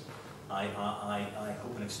vote, I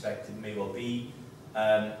hope and expect it may well be.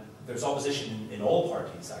 There's opposition in all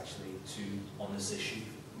parties, actually, on this issue,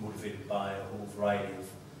 motivated by a whole variety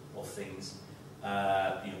of things,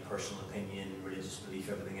 personal opinion, religious belief,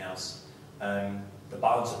 everything else. The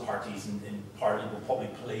balance of parties in Parliament will probably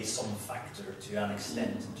play some factor to an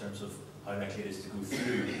extent in terms of how likely it is to go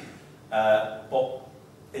through. But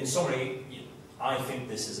in summary, I think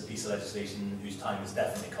this is a piece of legislation whose time is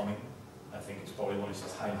definitely coming. I think it's probably one whose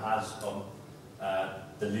time has come.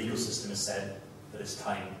 The legal system has said that its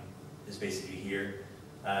time is basically here.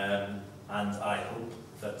 And I hope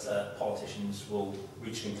that politicians will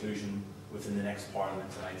reach a conclusion within the next Parliament,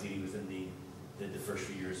 and ideally within the first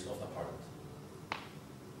few years of the Parliament.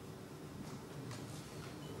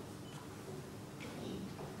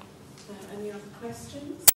 Any other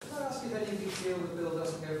questions? Can I ask you if any of you feel the bill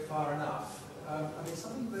doesn't go far enough?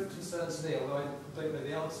 Something that concerns me, although I don't know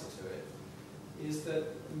the answer to it, is that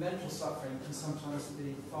mental suffering can sometimes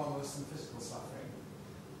be far worse than physical suffering.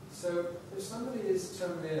 So if somebody is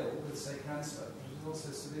terminally ill with, say, cancer, but is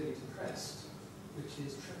also severely depressed, which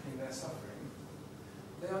is tripling their suffering,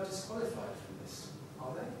 they are disqualified from this,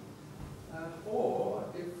 are they? Or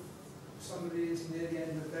if somebody is very near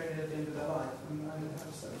the end of their life and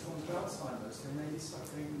have certain forms of Alzheimer's, they may be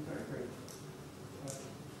suffering very, very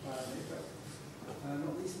badly, but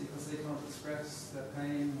not least because they can't express their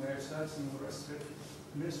pain, where it's hurting, and all the rest of it.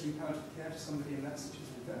 Administering palliative care to somebody in that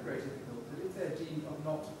situation is very, very difficult, but if they're deemed of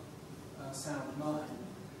not sound mind,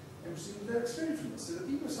 they're excluded from this. So the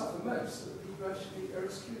people who suffer most are the people who actually are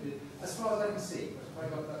excluded, as far as I can see. But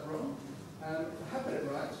if I got that wrong, if I have got it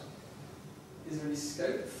right, is there any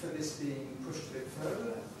scope for this being pushed a bit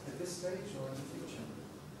further at this stage or in the future?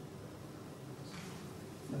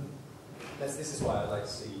 This is why I'd like to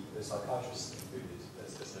see the psychiatrists included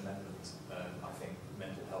as an amendment. I think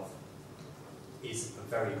mental health is a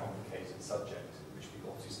very complicated subject which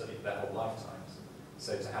people obviously study for their whole lifetimes.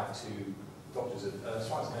 So to have two doctors, as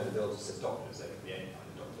far as I know, the bill just says doctors, there can be any kind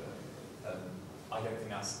of doctor. I don't think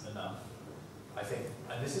that's enough. I think,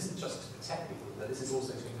 and this isn't just to protect people, but this is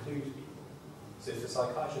also to include people. So if the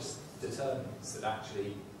psychiatrist determines that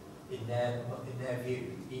actually, in their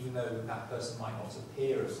view, even though that person might not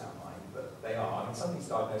appear of sound mind, but they are, some of these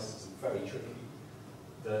diagnoses are very tricky,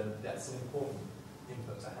 then that's an important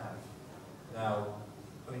input to have. Now,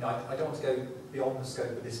 I don't want to go beyond the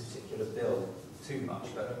scope of this particular bill too much,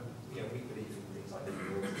 but we believe in things like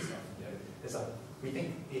liberal laws and stuff. We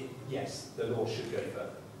think, yes, the law should go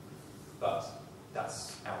but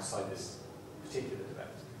that's outside this particular debate.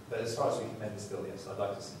 But as far as we can amend this bill, yes, I'd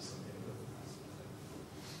like to see something.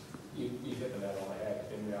 You hit the nail on the head.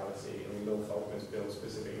 In reality, I mean, Lord Falconer's bill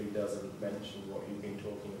specifically doesn't mention what you've been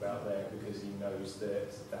talking about there because he knows that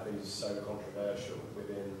that is so controversial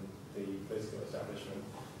within the political establishment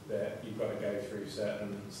that you've got to go through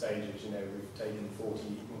certain stages. You know, we've taken 40,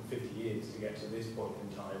 50 years to get to this point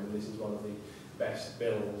in time, and this is one of the best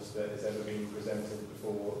bills that has ever been presented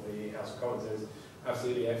before the House of Commons. There's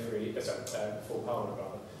absolutely before Parliament,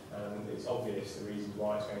 rather. And it's obvious the reasons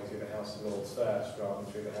why it's going through the House of Lords first rather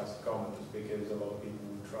than through the House of Commons, because a lot of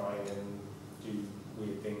people try and do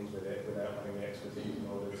weird things with it without having the expertise in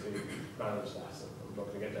order to manage that. So I'm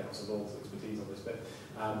not going to get the House of Lords expertise on this, but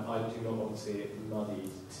I do not want to see it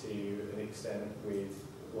muddied to an extent with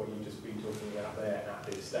what you've just been talking about there at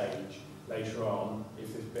this stage. Later on,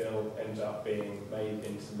 if this bill ends up being made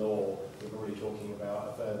into law, we're already talking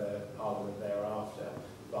about a further Parliament thereafter,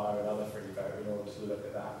 via another free vote in order to look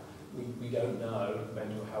at that. We don't know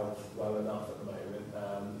mental health well enough at the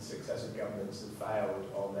moment. Successive governments have failed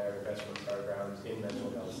on their investment programmes in mental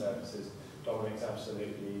health services. Dominic's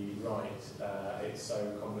absolutely right. It's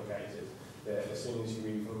so complicated that as soon as you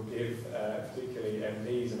even give particularly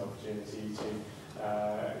MPs an opportunity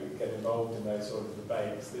to get involved in those sort of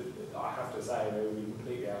debates, that I have to say they will be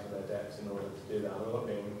completely out of their depths in order to do that. I'm not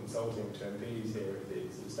being insulting to MPs here,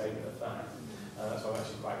 it's a statement of fact. That's why I'm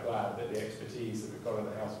actually quite glad that the expertise that we've got in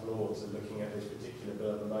the House of Lords are looking at this particular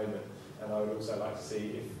bill at the moment. And I would also like to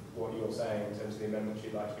see if what you're saying in terms of the amendments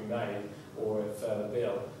you'd like to be made, or a further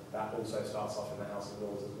bill, that also starts off in the House of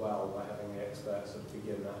Lords as well, by having the experts sort of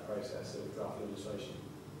begin that process of draft legislation.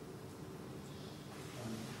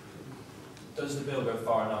 Does the bill go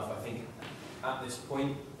far enough? I think at this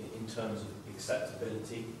point, in terms of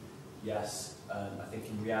acceptability, yes. I think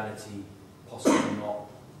in reality, possibly not.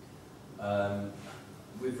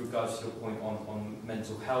 With regards to your point on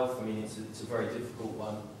mental health, I mean, it's a very difficult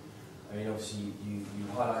one. I mean, obviously, you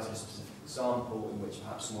highlighted a specific example in which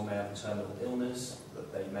perhaps someone may have a terminal illness,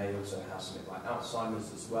 but they may also have something like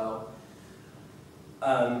Alzheimer's as well.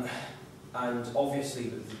 And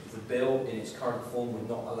obviously, the bill in its current form would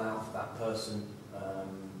not allow for that person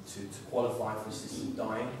to qualify for assisted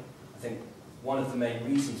dying. I think one of the main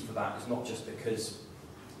reasons for that is not just because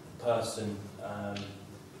the person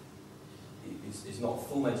is not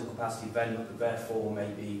full mental capacity, therefore may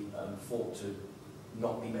be thought to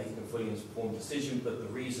not be making a fully informed decision, but the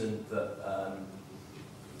reason that,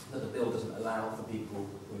 that the bill doesn't allow for people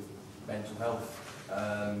with mental health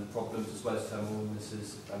problems as well as terminal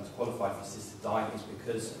illnesses to qualify for assisted dying is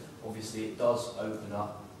because obviously it does open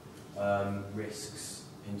up risks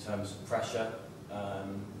in terms of pressure.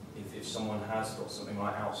 If someone has got something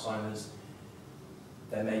like Alzheimer's,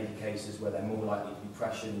 there may be cases where they're more likely to be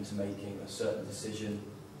pressured into making a certain decision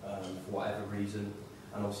for whatever reason,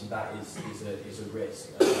 and obviously that is a risk.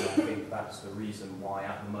 And I think that's the reason why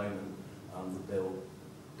at the moment the bill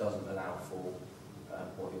doesn't allow for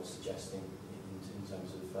what you're suggesting in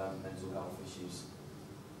terms of mental health issues.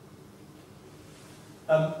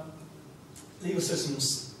 Legal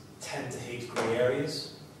systems tend to hate grey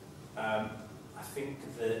areas. I think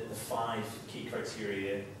the 5 key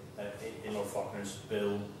criteria in Lord Falconer's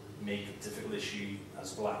bill make a difficult issue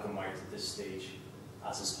as black and white at this stage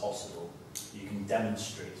as is possible. You can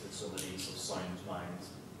demonstrate that somebody's of sound mind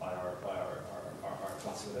by our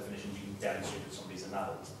classical definitions. You can demonstrate that somebody's an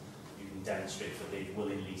adult. You can demonstrate that they've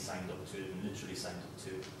willingly signed up to it and literally signed up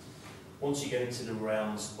to it. Once you get into the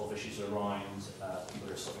realms of issues around people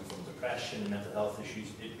who are suffering from depression and mental health issues,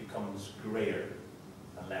 it becomes greyer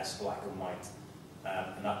and less black and white.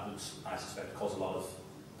 And that would, I suspect, cause a lot of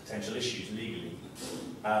potential issues legally.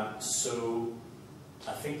 So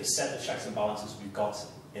I think the set of checks and balances we've got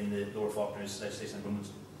in the Lord Falconer's legislation at the moment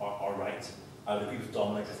are right. I would agree with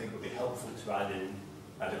Dominic. I think it would be helpful to add in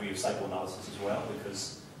a degree of psychoanalysis as well,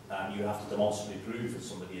 because you have to demonstrably prove that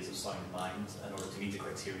somebody is of sound mind in order to meet the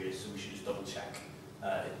criteria, so we should just double check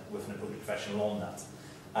with an appropriate professional on that.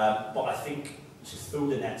 But I think to throw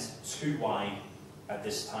the net too wide at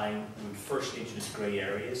this time would firstly introduce grey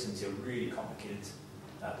areas into a really complicated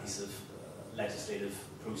piece of legislative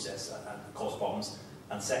process and cause problems,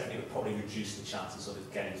 and secondly it would probably reduce the chances of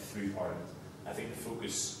it getting through Parliament. I think the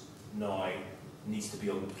focus now needs to be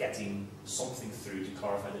on getting something through to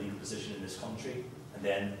clarify the legal position in this country, and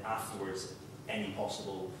then afterwards any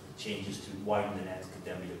possible changes to widen the net could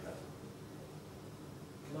then be looked at.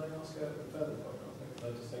 Can I ask a further point? Can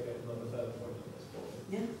I just take another further point on this point?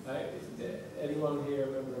 Yeah. Is there anyone here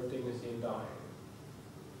a member of Dignity in Dying?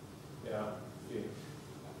 Yeah, you.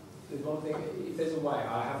 There's one thing, if there's a way,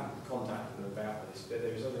 I haven't contacted them about this, but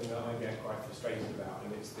there is something that I get quite frustrated about,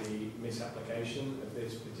 and it's the misapplication of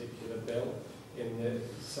this particular bill, in that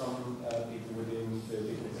some people within the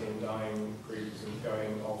dignity and dying groups are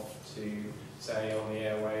going off to say on the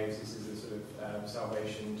airwaves this is a sort of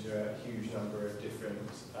salvation to a huge number of different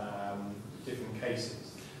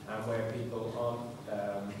cases, and where people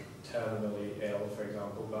aren't terminally ill, for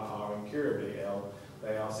example, but are incurably ill,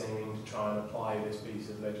 they are seeming to try and apply this piece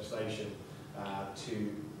of legislation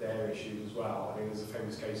to their issues as well. I mean, there's a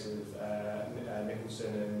famous case of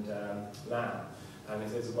Middleton and Lamb, and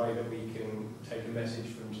if there's a way that we can take a message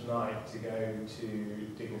from tonight to go to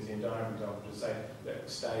Dignity and Dying, for example, to say, look,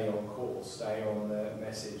 stay on course, stay on the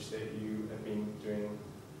message that you have been doing,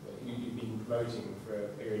 you've been promoting for a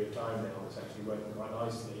period of time now, that's actually working quite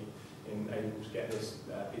nicely in able to get this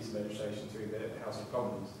piece of legislation through the House of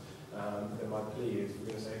Commons. Then my plea is, we're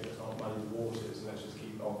going to say, let's not muddy the waters and let's just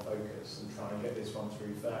keep on focus and try and get this one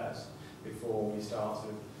through first before we start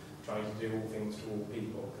sort of trying to do all things to all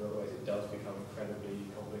people, because otherwise it does become incredibly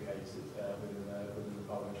complicated within the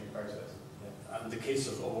parliamentary process. Yeah. And the case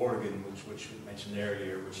of Oregon, which we mentioned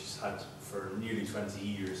earlier, which has had for nearly 20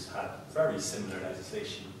 years had very similar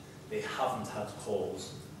legislation, they haven't had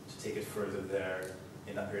calls to take it further there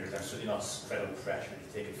in that period of time. Certainly not credible pressure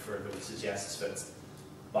to take it further, which suggests that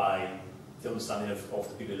by the understanding of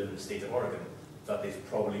the people who live in the state of Oregon, that they've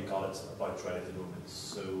probably got it about right at the moment.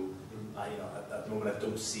 So, at the moment, I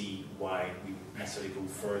don't see why we necessarily go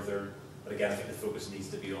further. But again, I think the focus needs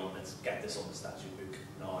to be on, let's get this on the statute book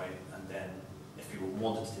now, and then if people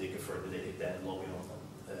wanted to take it further, they could then log in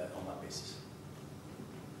on that basis.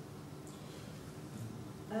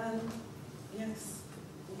 Yes,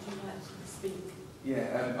 would you like to speak?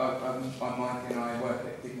 Yeah, I'm Mike and I work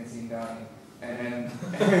at Dignity and Dying.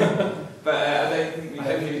 But I don't think we I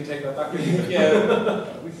hope you can take that back with you.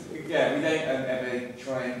 we don't ever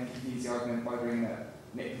try and confuse the argument by bringing up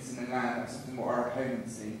Nicholson and Lamb. That's often what our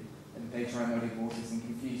opponents do, and they try and muddy waters and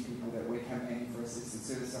confuse people that we're campaigning for assisted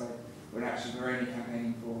suicide, when actually we're only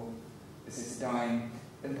campaigning for assisted dying.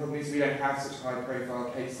 And the problem is we don't have such a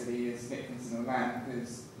high-profile case study as Nicholson or Lamb,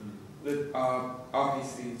 because our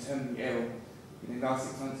case study is terminally ill. In the last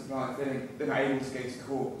 6 months of life, they're not able to go to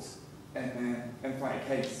court and fight a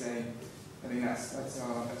case. So I think that's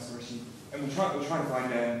our issue. And we're trying to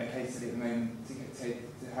find a case study at the moment to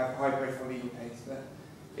have a high-profile legal case, but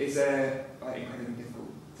it's incredibly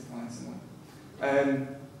difficult to find someone.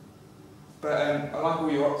 But I like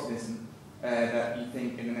all your optimism that you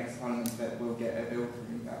think in the next Parliament that we'll get a bill through.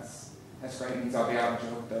 That's great. It means I'll be out of a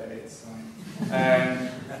job, but it's fine.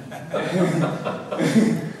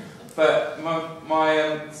 But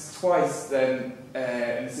twice an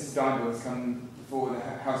assisted dying bill has come before the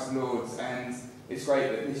House of Lords, and it's great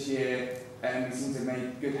that this year we seem to have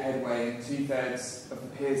made good headway, and 2/3 of the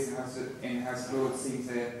peers in the House of Lords seem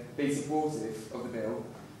to be supportive of the bill.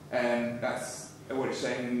 That's what it's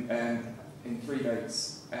shown in 3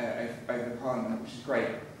 votes over the Parliament, which is great.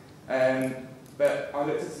 But I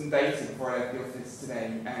looked at some data before I left the office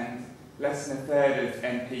today, and less than 1/3 of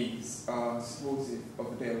MPs are supportive of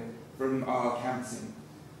the bill from our canvassing.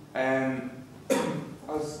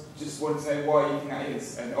 I just wanted to know why you think that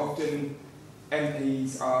is. And often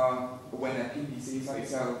MPs are, when they're PPCs like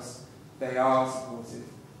yourselves, they are supportive.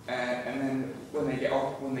 And then when they get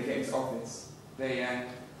into office,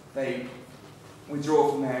 they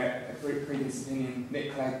withdraw from their previous opinion.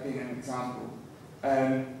 Nick Clegg being an example.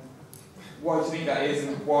 Why do you think that is,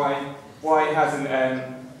 and why hasn't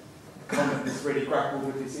Commons really grappled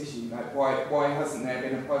with this issue? Like, why hasn't there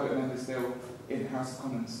been a private member's bill in the House of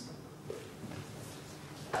Commons?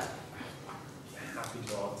 Happy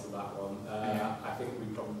to answer that one. I think we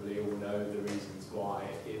probably all know the reasons why.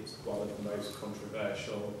 It's one of the most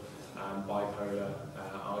controversial bipolar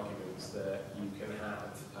arguments that you can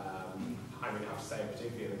have. I would have to say,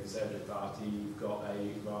 particularly in the Conservative Party, you've got a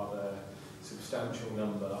rather substantial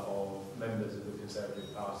number of members of the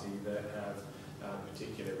Conservative Party that have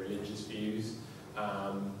particular religious views. I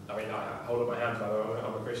hold up my hand,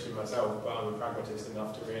 I'm a Christian myself, but I'm a pragmatist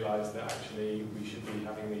enough to realise that actually we should be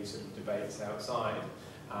having these sort of debates outside.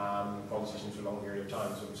 Politicians for a long period of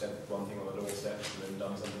time sort of said one thing on the doorstep and then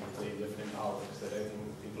done something completely different in Parliament because they don't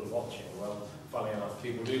think people are watching. Well, funny enough,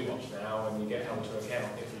 people do watch now, and you get held to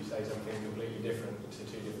account if you say something completely different to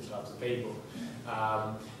 2 different types of people.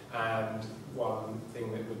 And one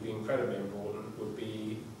thing that would be incredibly important would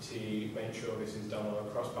be to make sure this is done on a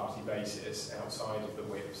cross-party basis outside of the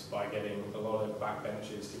whips by getting a lot of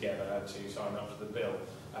backbenchers together to sign up to the bill.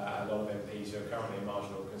 A lot of MPs who are currently in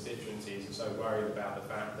marginal constituencies are so worried about the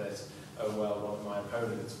fact that, oh well, one of my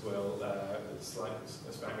opponents will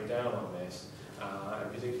smack me down on this.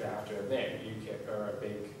 And particularly I have to admit, UKIP are a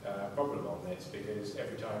big problem on this, because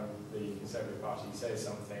every time the Conservative Party says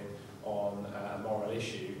something on a moral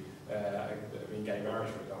issue, I mean, gay marriage,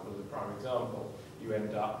 for example, is a prime example, you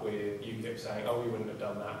end up with UKIP saying, oh, we wouldn't have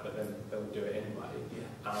done that, but then they'll do it anyway.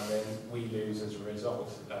 Yeah. And then we lose as a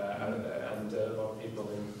result. And a lot of people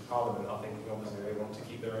in Parliament are thinking, obviously, they want to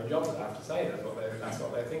keep their own jobs. I have to say, that's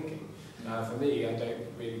what they're thinking. For me, I don't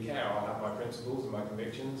really care. I have my principles and my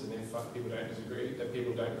convictions, and if people don't disagree, that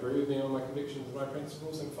people don't agree with me on my convictions and my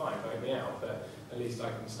principles, then fine, vote me out. But at least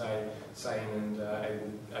I can stay sane and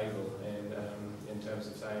able in terms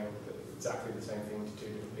of saying exactly the same thing to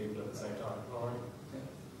two different people at the same time. All right.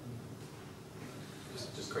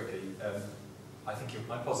 Just quickly, I think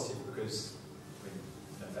I'm positive because, I mean,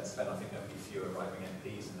 no offense, Ben, I think there'll be fewer right-wing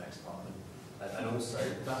MPs in the next Parliament. And also,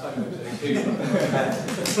 that's what I'm going to do.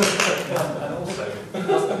 And also, it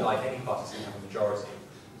doesn't look like any parties can have a majority.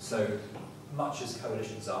 So much as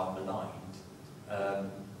coalitions are maligned,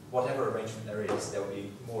 whatever arrangement there is, there will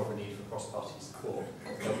be more of a need for cross-party support.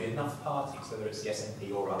 There will be enough parties, whether it's the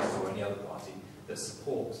SNP or us or any other party, that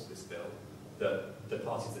support this bill, that the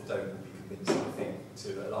parties that don't will be convinced, I think,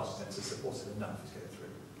 to a large extent, to support it enough to get it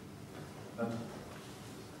through.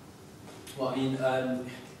 Well, I mean,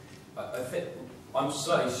 I think I'm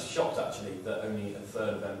slightly shocked actually that only a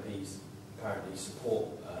third of MPs apparently support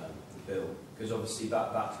the bill, because obviously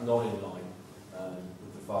that's not in line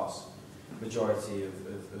with the vast majority of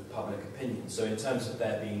public opinion. So in terms of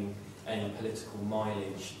there being any political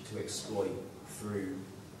mileage to exploit through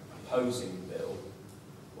opposing the bill,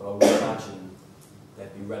 well, I would imagine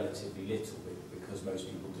there'd be relatively little, because most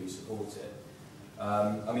people do support it.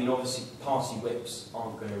 I mean, obviously, party whips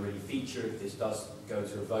aren't going to really feature if this does go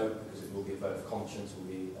to a vote, because it will be a vote of conscience, it will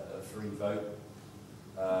be a free vote.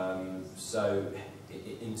 So,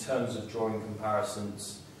 in terms of drawing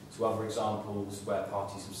comparisons to other examples where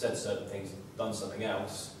parties have said certain things and done something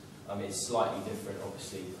else, it's slightly different,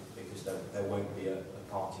 obviously, because there won't be a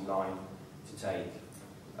party line to take.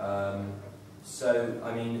 So,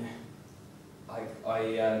 I mean, I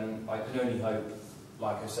can only hope,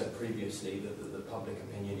 like I said previously, that the public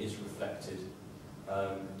opinion is reflected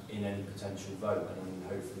in any potential vote, and I mean,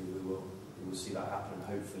 hopefully we will see that happen.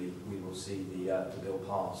 Hopefully we will see the bill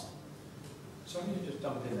passed. So I'm going to just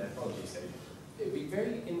jump in there, apologies. It would be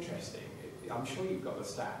very interesting, I'm sure you've got the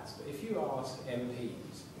stats, but if you ask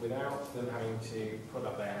MPs, without them having to put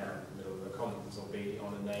up their hand in the middle of the Commons or be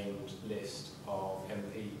on a named list of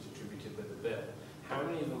MPs attributed with the bill, how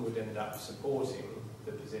many of them would end up supporting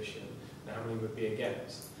the position and how many would be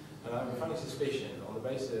against? And I have a funny suspicion, on the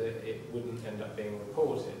basis that it wouldn't end up being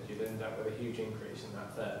reported, you'd end up with a huge increase in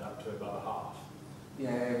that third, up to about a half.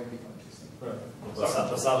 Yeah, it would be quite interesting. Right.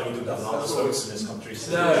 Well, sadly, we don't have anonymous votes in this country.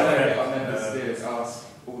 So no, what I'm members to do is ask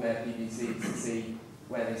all their PPCs to see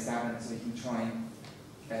where they stand, so we can try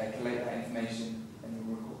and collate that information and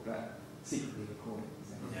we'll record that, secretly record it.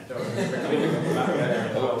 So. Yeah,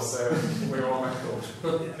 don't worry, so we're on record.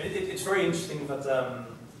 I mean, it's very interesting that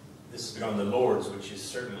this has begun in the Lords, which is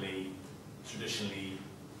certainly traditionally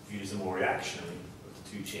viewed as a more reactionary of the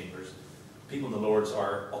two chambers. People in the Lords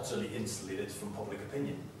are utterly insulated from public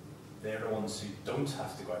opinion. They're the ones who don't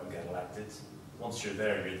have to go out and get elected. Once you're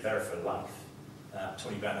there for life.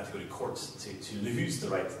 Tony Benn had to go to court to lose the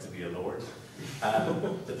right to be a Lord.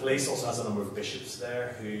 The place also has a number of bishops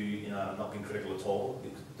there who, I'm not being critical at all.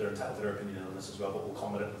 They're entitled to their opinion on this as well, but will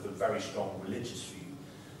come at it with a very strong religious view.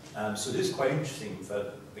 So it is quite interesting that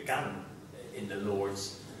it began in the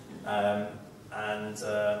Lords. I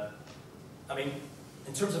mean,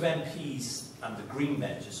 in terms of MPs and the Green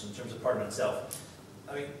benches, so in terms of Parliament itself,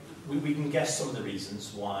 I mean, we can guess some of the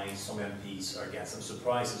reasons why some MPs are against. I'm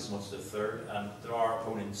surprised as much as a third. There are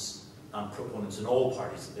opponents and proponents in all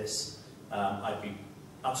parties of this. I'd be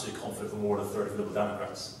absolutely confident that more than a third of Liberal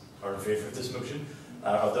Democrats are in favour of this motion,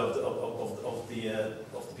 of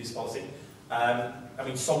the peace policy. I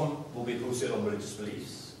mean, some will be opposed to it on religious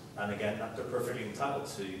beliefs, and again, they're perfectly entitled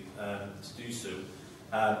to do so.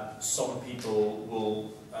 Some people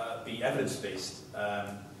will be evidence-based.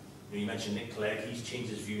 You mentioned Nick Clegg, he's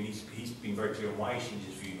changed his view, and he's been very clear on why he's changed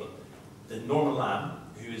his view, but the Norman Lamb,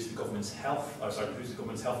 who is the government's health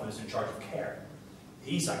minister in charge of care,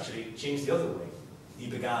 he's actually changed the other way. He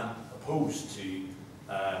began opposed to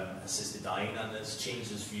assisted dying and has changed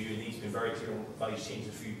his view, and he's been very clear on why he's changed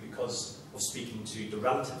his view because of speaking to the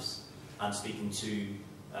relatives and speaking to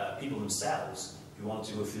people themselves who wanted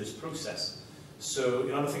to go through this process. So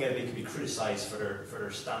I don't think anybody can be criticised for their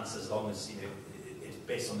stance as long as it's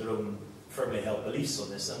based on their own firmly held beliefs on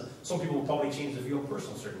this. And some people will probably change their view on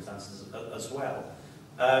personal circumstances as well.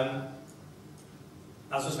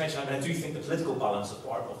 as was mentioned, I do think the political balance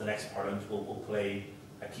of the next Parliament will play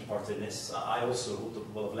a key part in this. I also hope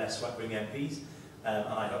that we'll have less right-wing MPs, and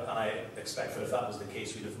I expect that if that was the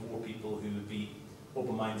case, we'd have more people who would be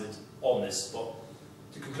open-minded on this. But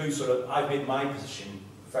to conclude, I've made my position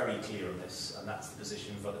very clear on this, and that's the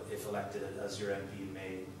position that if elected as your MP in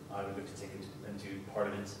May, I would look to take into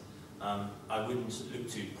Parliament. I wouldn't look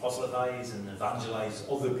to proselytise and evangelise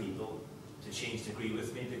other people to change to agree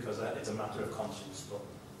with me, because it's a matter of conscience. But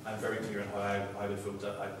I'm very clear on how I would vote.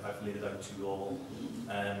 I've laid it out to you all,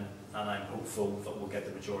 and I'm hopeful that we'll get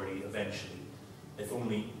the majority eventually, if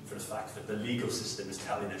only for the fact that the legal system is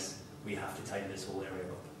telling us we have to tighten this whole area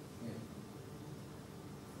up.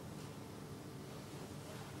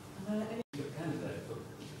 The candidate for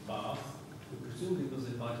Bath, who presumably was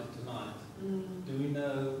invited tonight, do we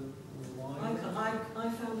know why? I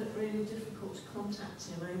found it really difficult to contact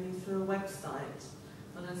him only through a website,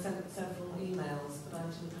 and I sent several emails, but I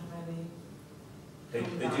didn't have any. They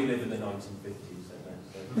do live in the 1950s, don't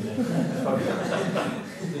they?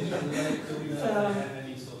 Do we know if they have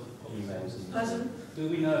any sort of policy? Emails. Pardon? Do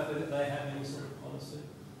we know if they have any sort of policy?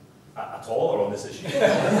 At all, or on this issue? I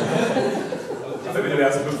think we know we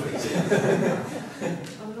have some movement.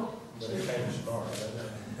 I'm not sure.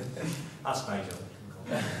 Ask my job.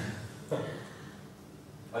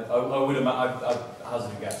 I would imagine, I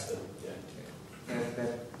hazard a guess that,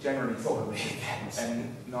 They're generally probably against,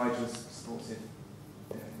 and Nigel's supportive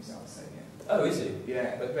himself, so yeah. Oh, is he?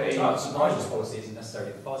 Yeah. But Nigel's policy isn't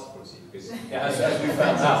necessarily the party policy, because as we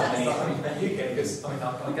found out, because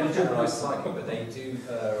I'm going to generalise slightly, but they do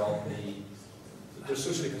err on the... They're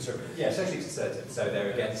socially conservative. Yeah, socially conservative. So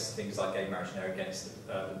they're against things like gay marriage, and they're against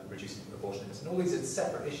reducing abortion limits, and all these are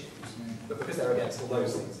separate issues. But because they're against all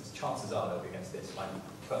those things, chances are they'll be against this.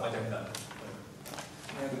 But I don't know.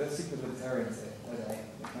 Yeah, but they're super libertarians, are they?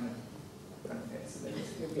 They're kind of fit, so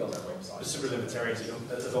It'll be on their website. The super libertarians,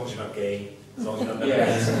 as long as you're not gay, as long as you're not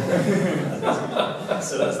Yeah.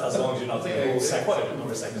 so that's as long as you're not taking all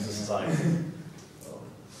sectors of society.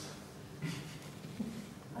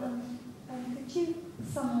 Could you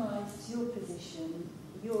summarise your position?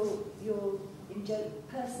 You're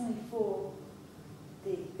personally for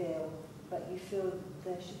the bill, but you feel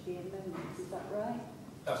there should be amendments. Is that right?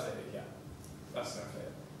 Absolutely, yeah. That's definitely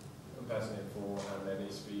it. I'm personally for, and there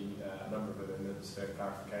needs to be a number of amendments for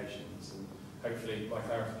clarifications, and hopefully my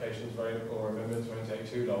clarifications or amendments won't take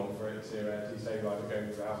too long for it to destabilise going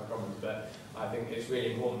through the House of Commons. But I think it's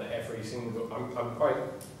really important that every single, I'm quite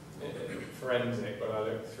forensic when I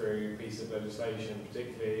look through pieces of legislation,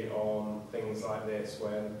 particularly on things like this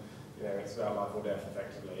when it's about life or death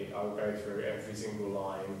effectively. I will go through every single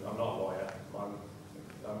line. I'm not a lawyer, my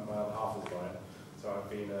other half is a lawyer, so I've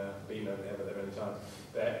been beaten over the head with it many times.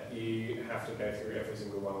 But you have to go through every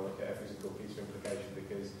single one and look at every single piece of implication,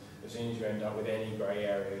 because as soon as you end up with any grey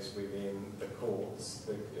areas within the courts,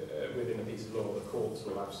 within a piece of law, the courts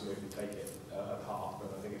will absolutely take it apart, and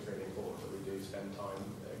I think it's really important that we do spend time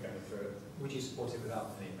going through it. Would you support it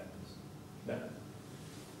without any amendments? No.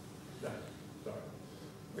 No, sorry.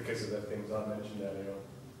 Because of the things I mentioned earlier on.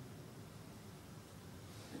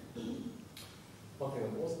 One thing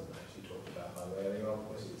that wasn't actually talked about, by the way, earlier on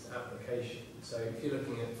was its application. So if you're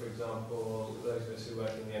looking at, for example, those of us who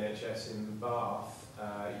work in the NHS in Bath,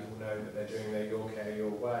 you will know that they're doing their Your Care, Your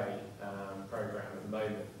Way programme at the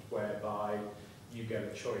moment, whereby you get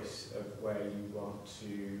a choice of where you want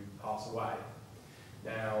to pass away.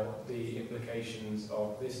 Now, the implications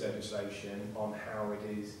of this legislation on how it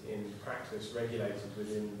is in practice regulated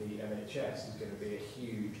within the NHS is going to be a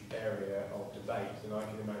huge area of debate, and I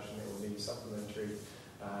can imagine it will need supplementary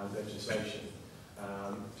legislation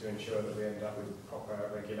to ensure that we end up with proper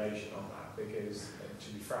regulation on that, because,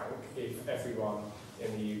 to be frank, if everyone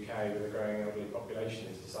in the UK with a growing elderly population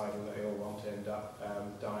is deciding that they all want to end up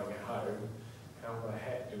dying at home, how the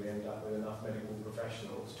heck do we end up with enough medical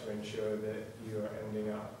professionals to ensure that you are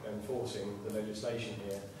ending up enforcing the legislation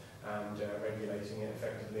here and regulating it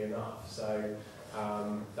effectively enough? So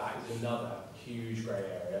that is another huge grey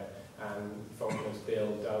area, and Faulkner's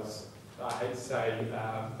bill does, I hate to say,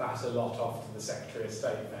 bat a lot off to the Secretary of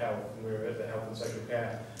State for Health, and we were at the Health and Social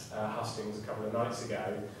Care Hustings a couple of nights ago,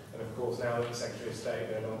 and of course now that the Secretary of State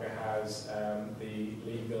no longer has the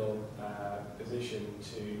legal position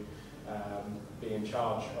to be in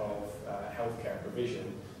charge of healthcare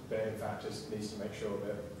provision, but in fact just needs to make sure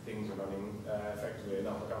that things are running effectively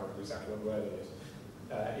enough. I can't remember exactly what the word is.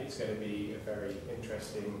 It's going to be a very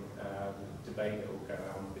interesting debate that will go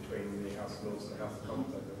on between the House of Lords and the House of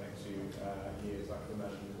Commons over the next few years, I can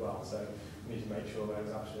imagine as well. So we need to make sure that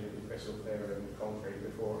it's absolutely crystal clear and concrete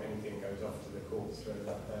before anything goes off to the courts to end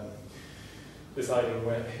up deciding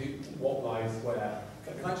what lies where.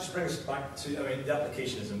 Can I just bring us back to, I mean, the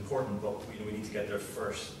application is important, but we need to get there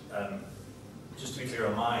first. Just to be clear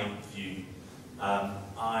on my view,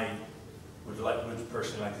 I would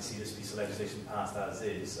personally like to see this piece of legislation passed as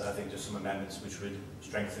is. I think there's some amendments which would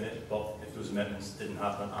strengthen it, but if those amendments didn't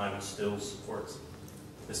happen, I would still support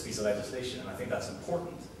this piece of legislation, and I think that's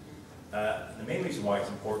important. The main reason why it's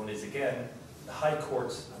important is, again, the High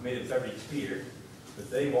Court have made it very clear that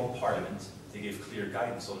they want Parliament to give clear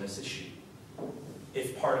guidance on this issue.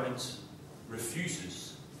 If Parliament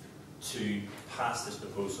refuses to pass this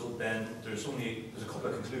proposal, then there's a couple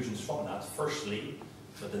of conclusions from that. Firstly,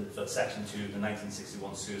 that Section 2 of the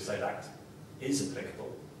 1961 Suicide Act is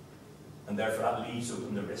applicable, and therefore that leaves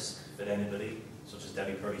open the risk that anybody, such as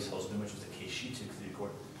Debbie Purley's husband, which was the case she took to the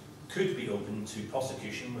court, could be open to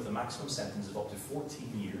prosecution with a maximum sentence of up to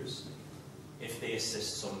 14 years if they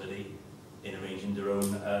assist somebody in arranging their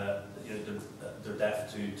own, their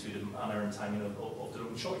death to the manner and timing of their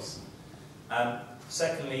own choice.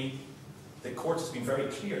 Secondly, the court has been very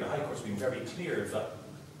clear, the High Court has been very clear that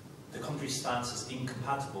the country's stance is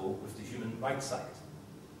incompatible with the Human Rights Act.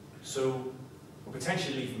 So we're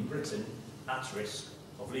potentially leaving Britain at risk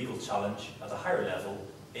of legal challenge at a higher level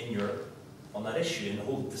in Europe on that issue, and the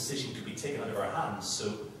whole decision could be taken out of our hands.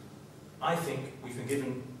 So I think we've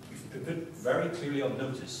been put very clearly on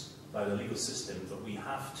notice by the legal system that we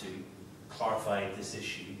have to clarify this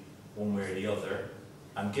issue one way or the other,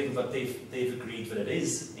 and given that they've agreed that it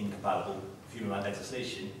is incompatible with human rights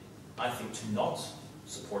legislation, I think to not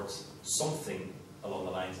support something along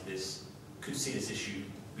the lines of this could see this issue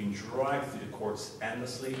being dragged through the courts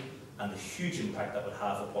endlessly, and the huge impact that would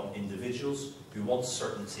have upon individuals who want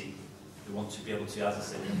certainty, who want to be able to, as I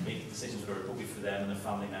said, make decisions that are appropriate for them and their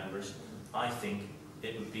family members. I think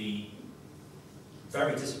it would be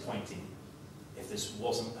very disappointing if this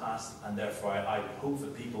wasn't passed, and therefore I hope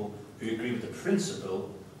that people who agree with the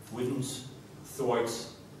principle wouldn't throw out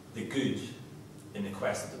the good in the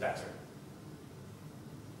quest of the better.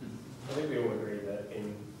 I think we all agree that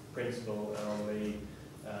in principle and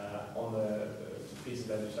on the piece of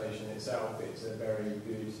legislation itself, it's a very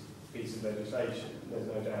good piece of legislation. There's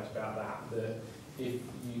no doubt about that. That if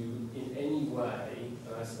you in any way,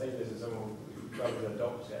 and I say this as someone who trained as a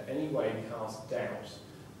doctor, any way cast doubt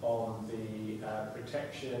on the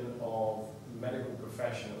protection of medical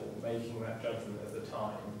professional making that judgment at the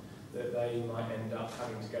time, that they might end up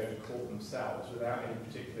having to go to court themselves without any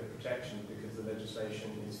particular protection because the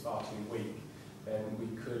legislation is far too weak, then we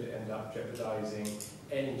could end up jeopardising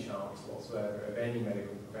any chance whatsoever of any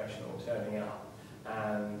medical professional turning up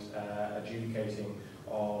and adjudicating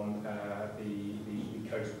on the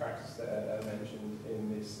code of practice that are mentioned in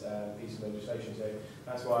this piece of legislation. So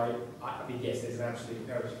that's why, I mean, yes, there's an absolute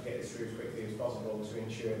imperative to get this through as quickly as possible to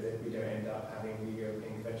ensure that we don't end up having the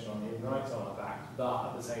European Convention on Human Rights on our back. But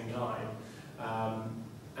at the same time,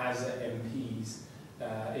 as MPs,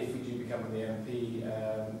 if we do become the MP,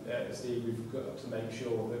 Steve, we've got to make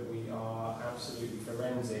sure that we are absolutely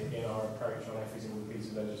forensic in our approach on every single piece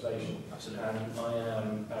of legislation. Absolutely. And I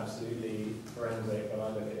am absolutely forensic when I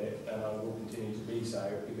look at it, and I will continue to be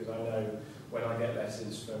so, because I know when I get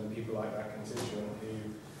letters from people like that constituent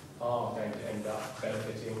who are going to end up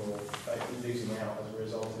benefiting or losing out as a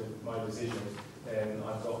result of my decision, then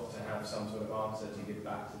I've got to have some sort of answer to give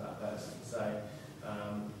back to that person. So.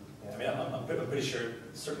 I mean, I'm pretty sure,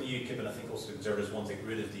 certainly UKIP, and I think also Conservatives want to get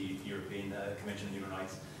rid of the European Convention on Human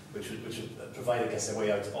Rights, which would provide, I guess, a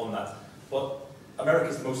way out on that. But America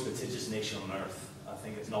is the most litigious nation on earth. I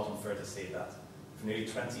think it's not unfair to say that. For nearly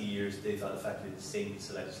 20 years, they've had effectively the same piece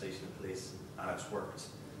of legislation in place, and it's worked.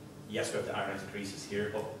 Yes, we have to iron out the creases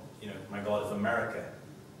here, but, you know, my God, if America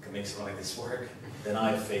can make something like this work, then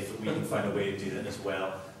I have faith that we can find a way to do that as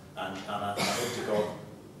well. And I hope to God,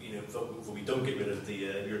 you know, that we don't get rid of the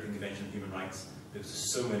European Convention on Human Rights, because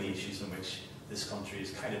there's so many issues in which this country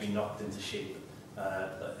has kind of been knocked into shape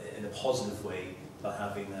in a positive way by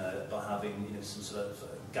having you know, some sort of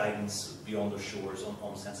guidance beyond our shores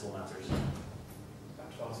on sensible matters.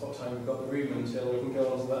 Back to ask what time we've got the room until we can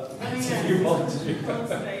go on to that. Oh, you want to.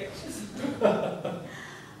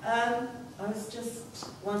 I was just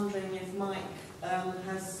wondering if Mike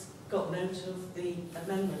has got note of the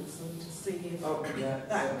amendments and to see if that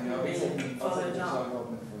can be followed up.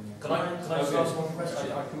 Can I just ask one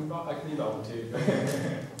question? I can email them too.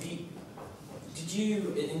 Did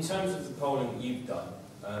you, in terms of the polling that you've done,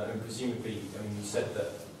 and presumably, I mean, you said that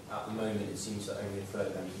at the moment it seems that only a third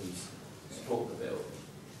of MPs support the bill.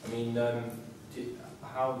 I mean,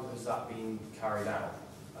 how has that been carried out?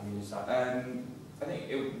 I mean, is that... I think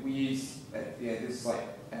we use, this is like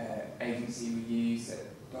agency we use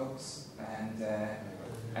dogs, and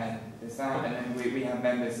there's that, and then we have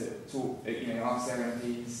members that talk, ask their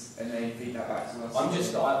MPs, and they feed that back to us. I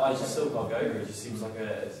just still can't go over it. It just seems like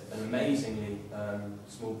an amazingly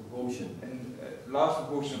small proportion. And a large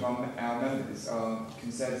proportion of our members are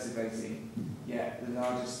Conservative voting, yet the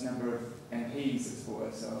largest number of MPs that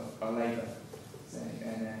support us are Labour. So,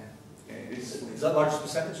 Is that largest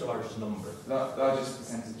percentage or largest number? Largest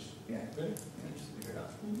percentage, yeah. Really? Interesting to hear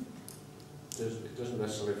that. It doesn't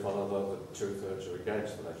necessarily follow though that 2/3 are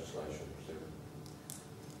against the legislation.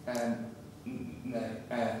 I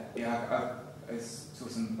saw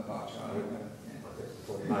some of our chart. I think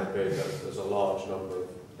the point may be that there's a large number of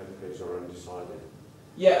MPs who are undecided.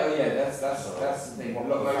 That's the thing. The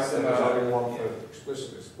fact that there's only one for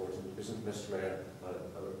explicitly supporting isn't necessarily an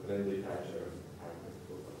indicator of how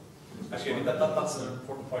difficult that is. Actually, I mean, that's an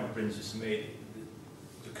important point that Bryn's just made.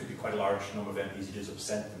 There could be quite a large number of MPs who just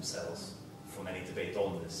absent themselves from any debate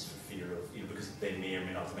on this for fear of, because they may or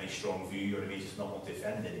may not have any strong view, or they may just not want to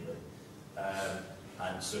offend anybody.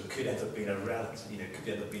 And so it could end up being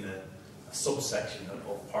a subsection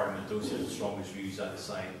of Parliament, those who have the strongest views that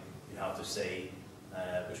decide you have to say,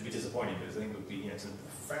 which would be disappointing, because I think it would be, it's a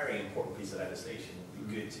very important piece of legislation. It would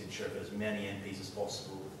be good to ensure that as many MPs as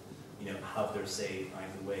possible, have their say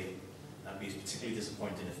either way. And be particularly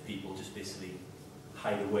disappointing if people just basically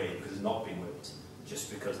hide away because it's not being whipped, just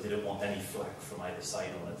because they don't want any flack from either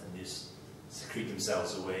side on it, and just secrete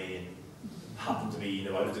themselves away and happen to be,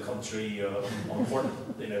 out of the country or on important,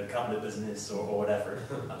 cabinet business or whatever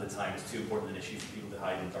at the time. It's too important an issue for people to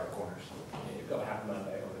hide in dark corners. Yeah, you've got to have a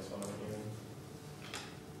mandate on this one, haven't you?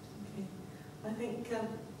 Okay. I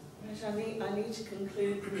think I need to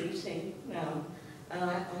conclude the meeting now. And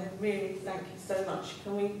I really thank you so much.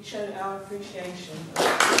 Can we show our appreciation?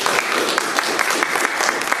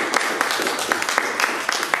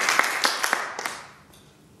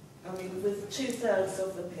 I mean, with 2/3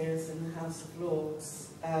 of the peers in the House of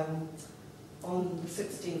Lords on the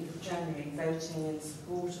 16th of January voting in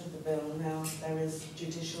support of the bill, now there is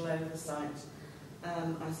judicial oversight.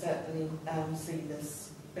 I certainly see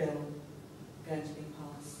this bill going to be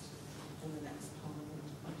passed in the next Parliament.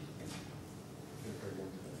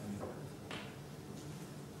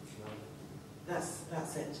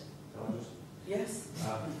 That's it. Yes?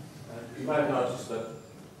 You may have noticed that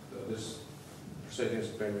this proceedings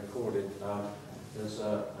have been recorded. There's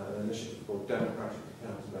an initiative called Democratic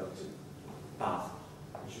Accountability Path,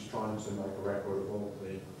 which is trying to make a record of all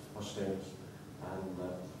the Hustings and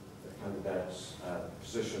the candidates'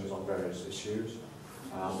 positions on various issues.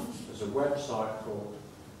 There's a website called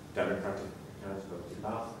Democratic Accountability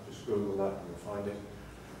Path. Just Google that and you'll find it.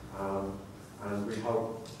 And we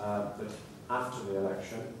hope that after the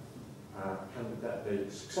election,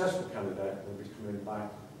 the successful candidate will be coming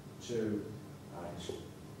back to his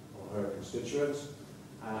or her constituents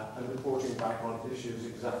and reporting back on issues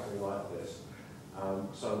exactly like this.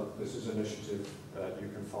 So this is an initiative that you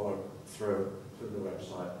can follow through the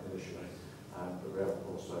website initially, but we hope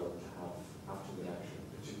also to have after the election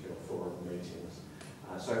particular forum meetings.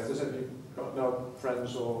 So if there's got no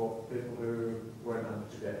friends or people who weren't able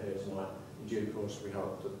to get here tonight, in due course we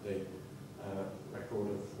hope that the record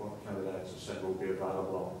of what candidates have said will be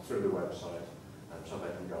available through the website, so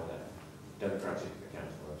they can go there. Democratic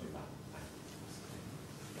Accountability Path.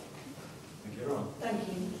 Thank you, everyone. Thank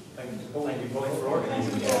you. Thank you, Ollie, for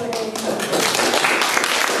organising it.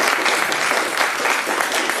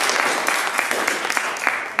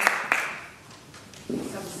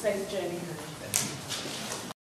 Have a safe journey home.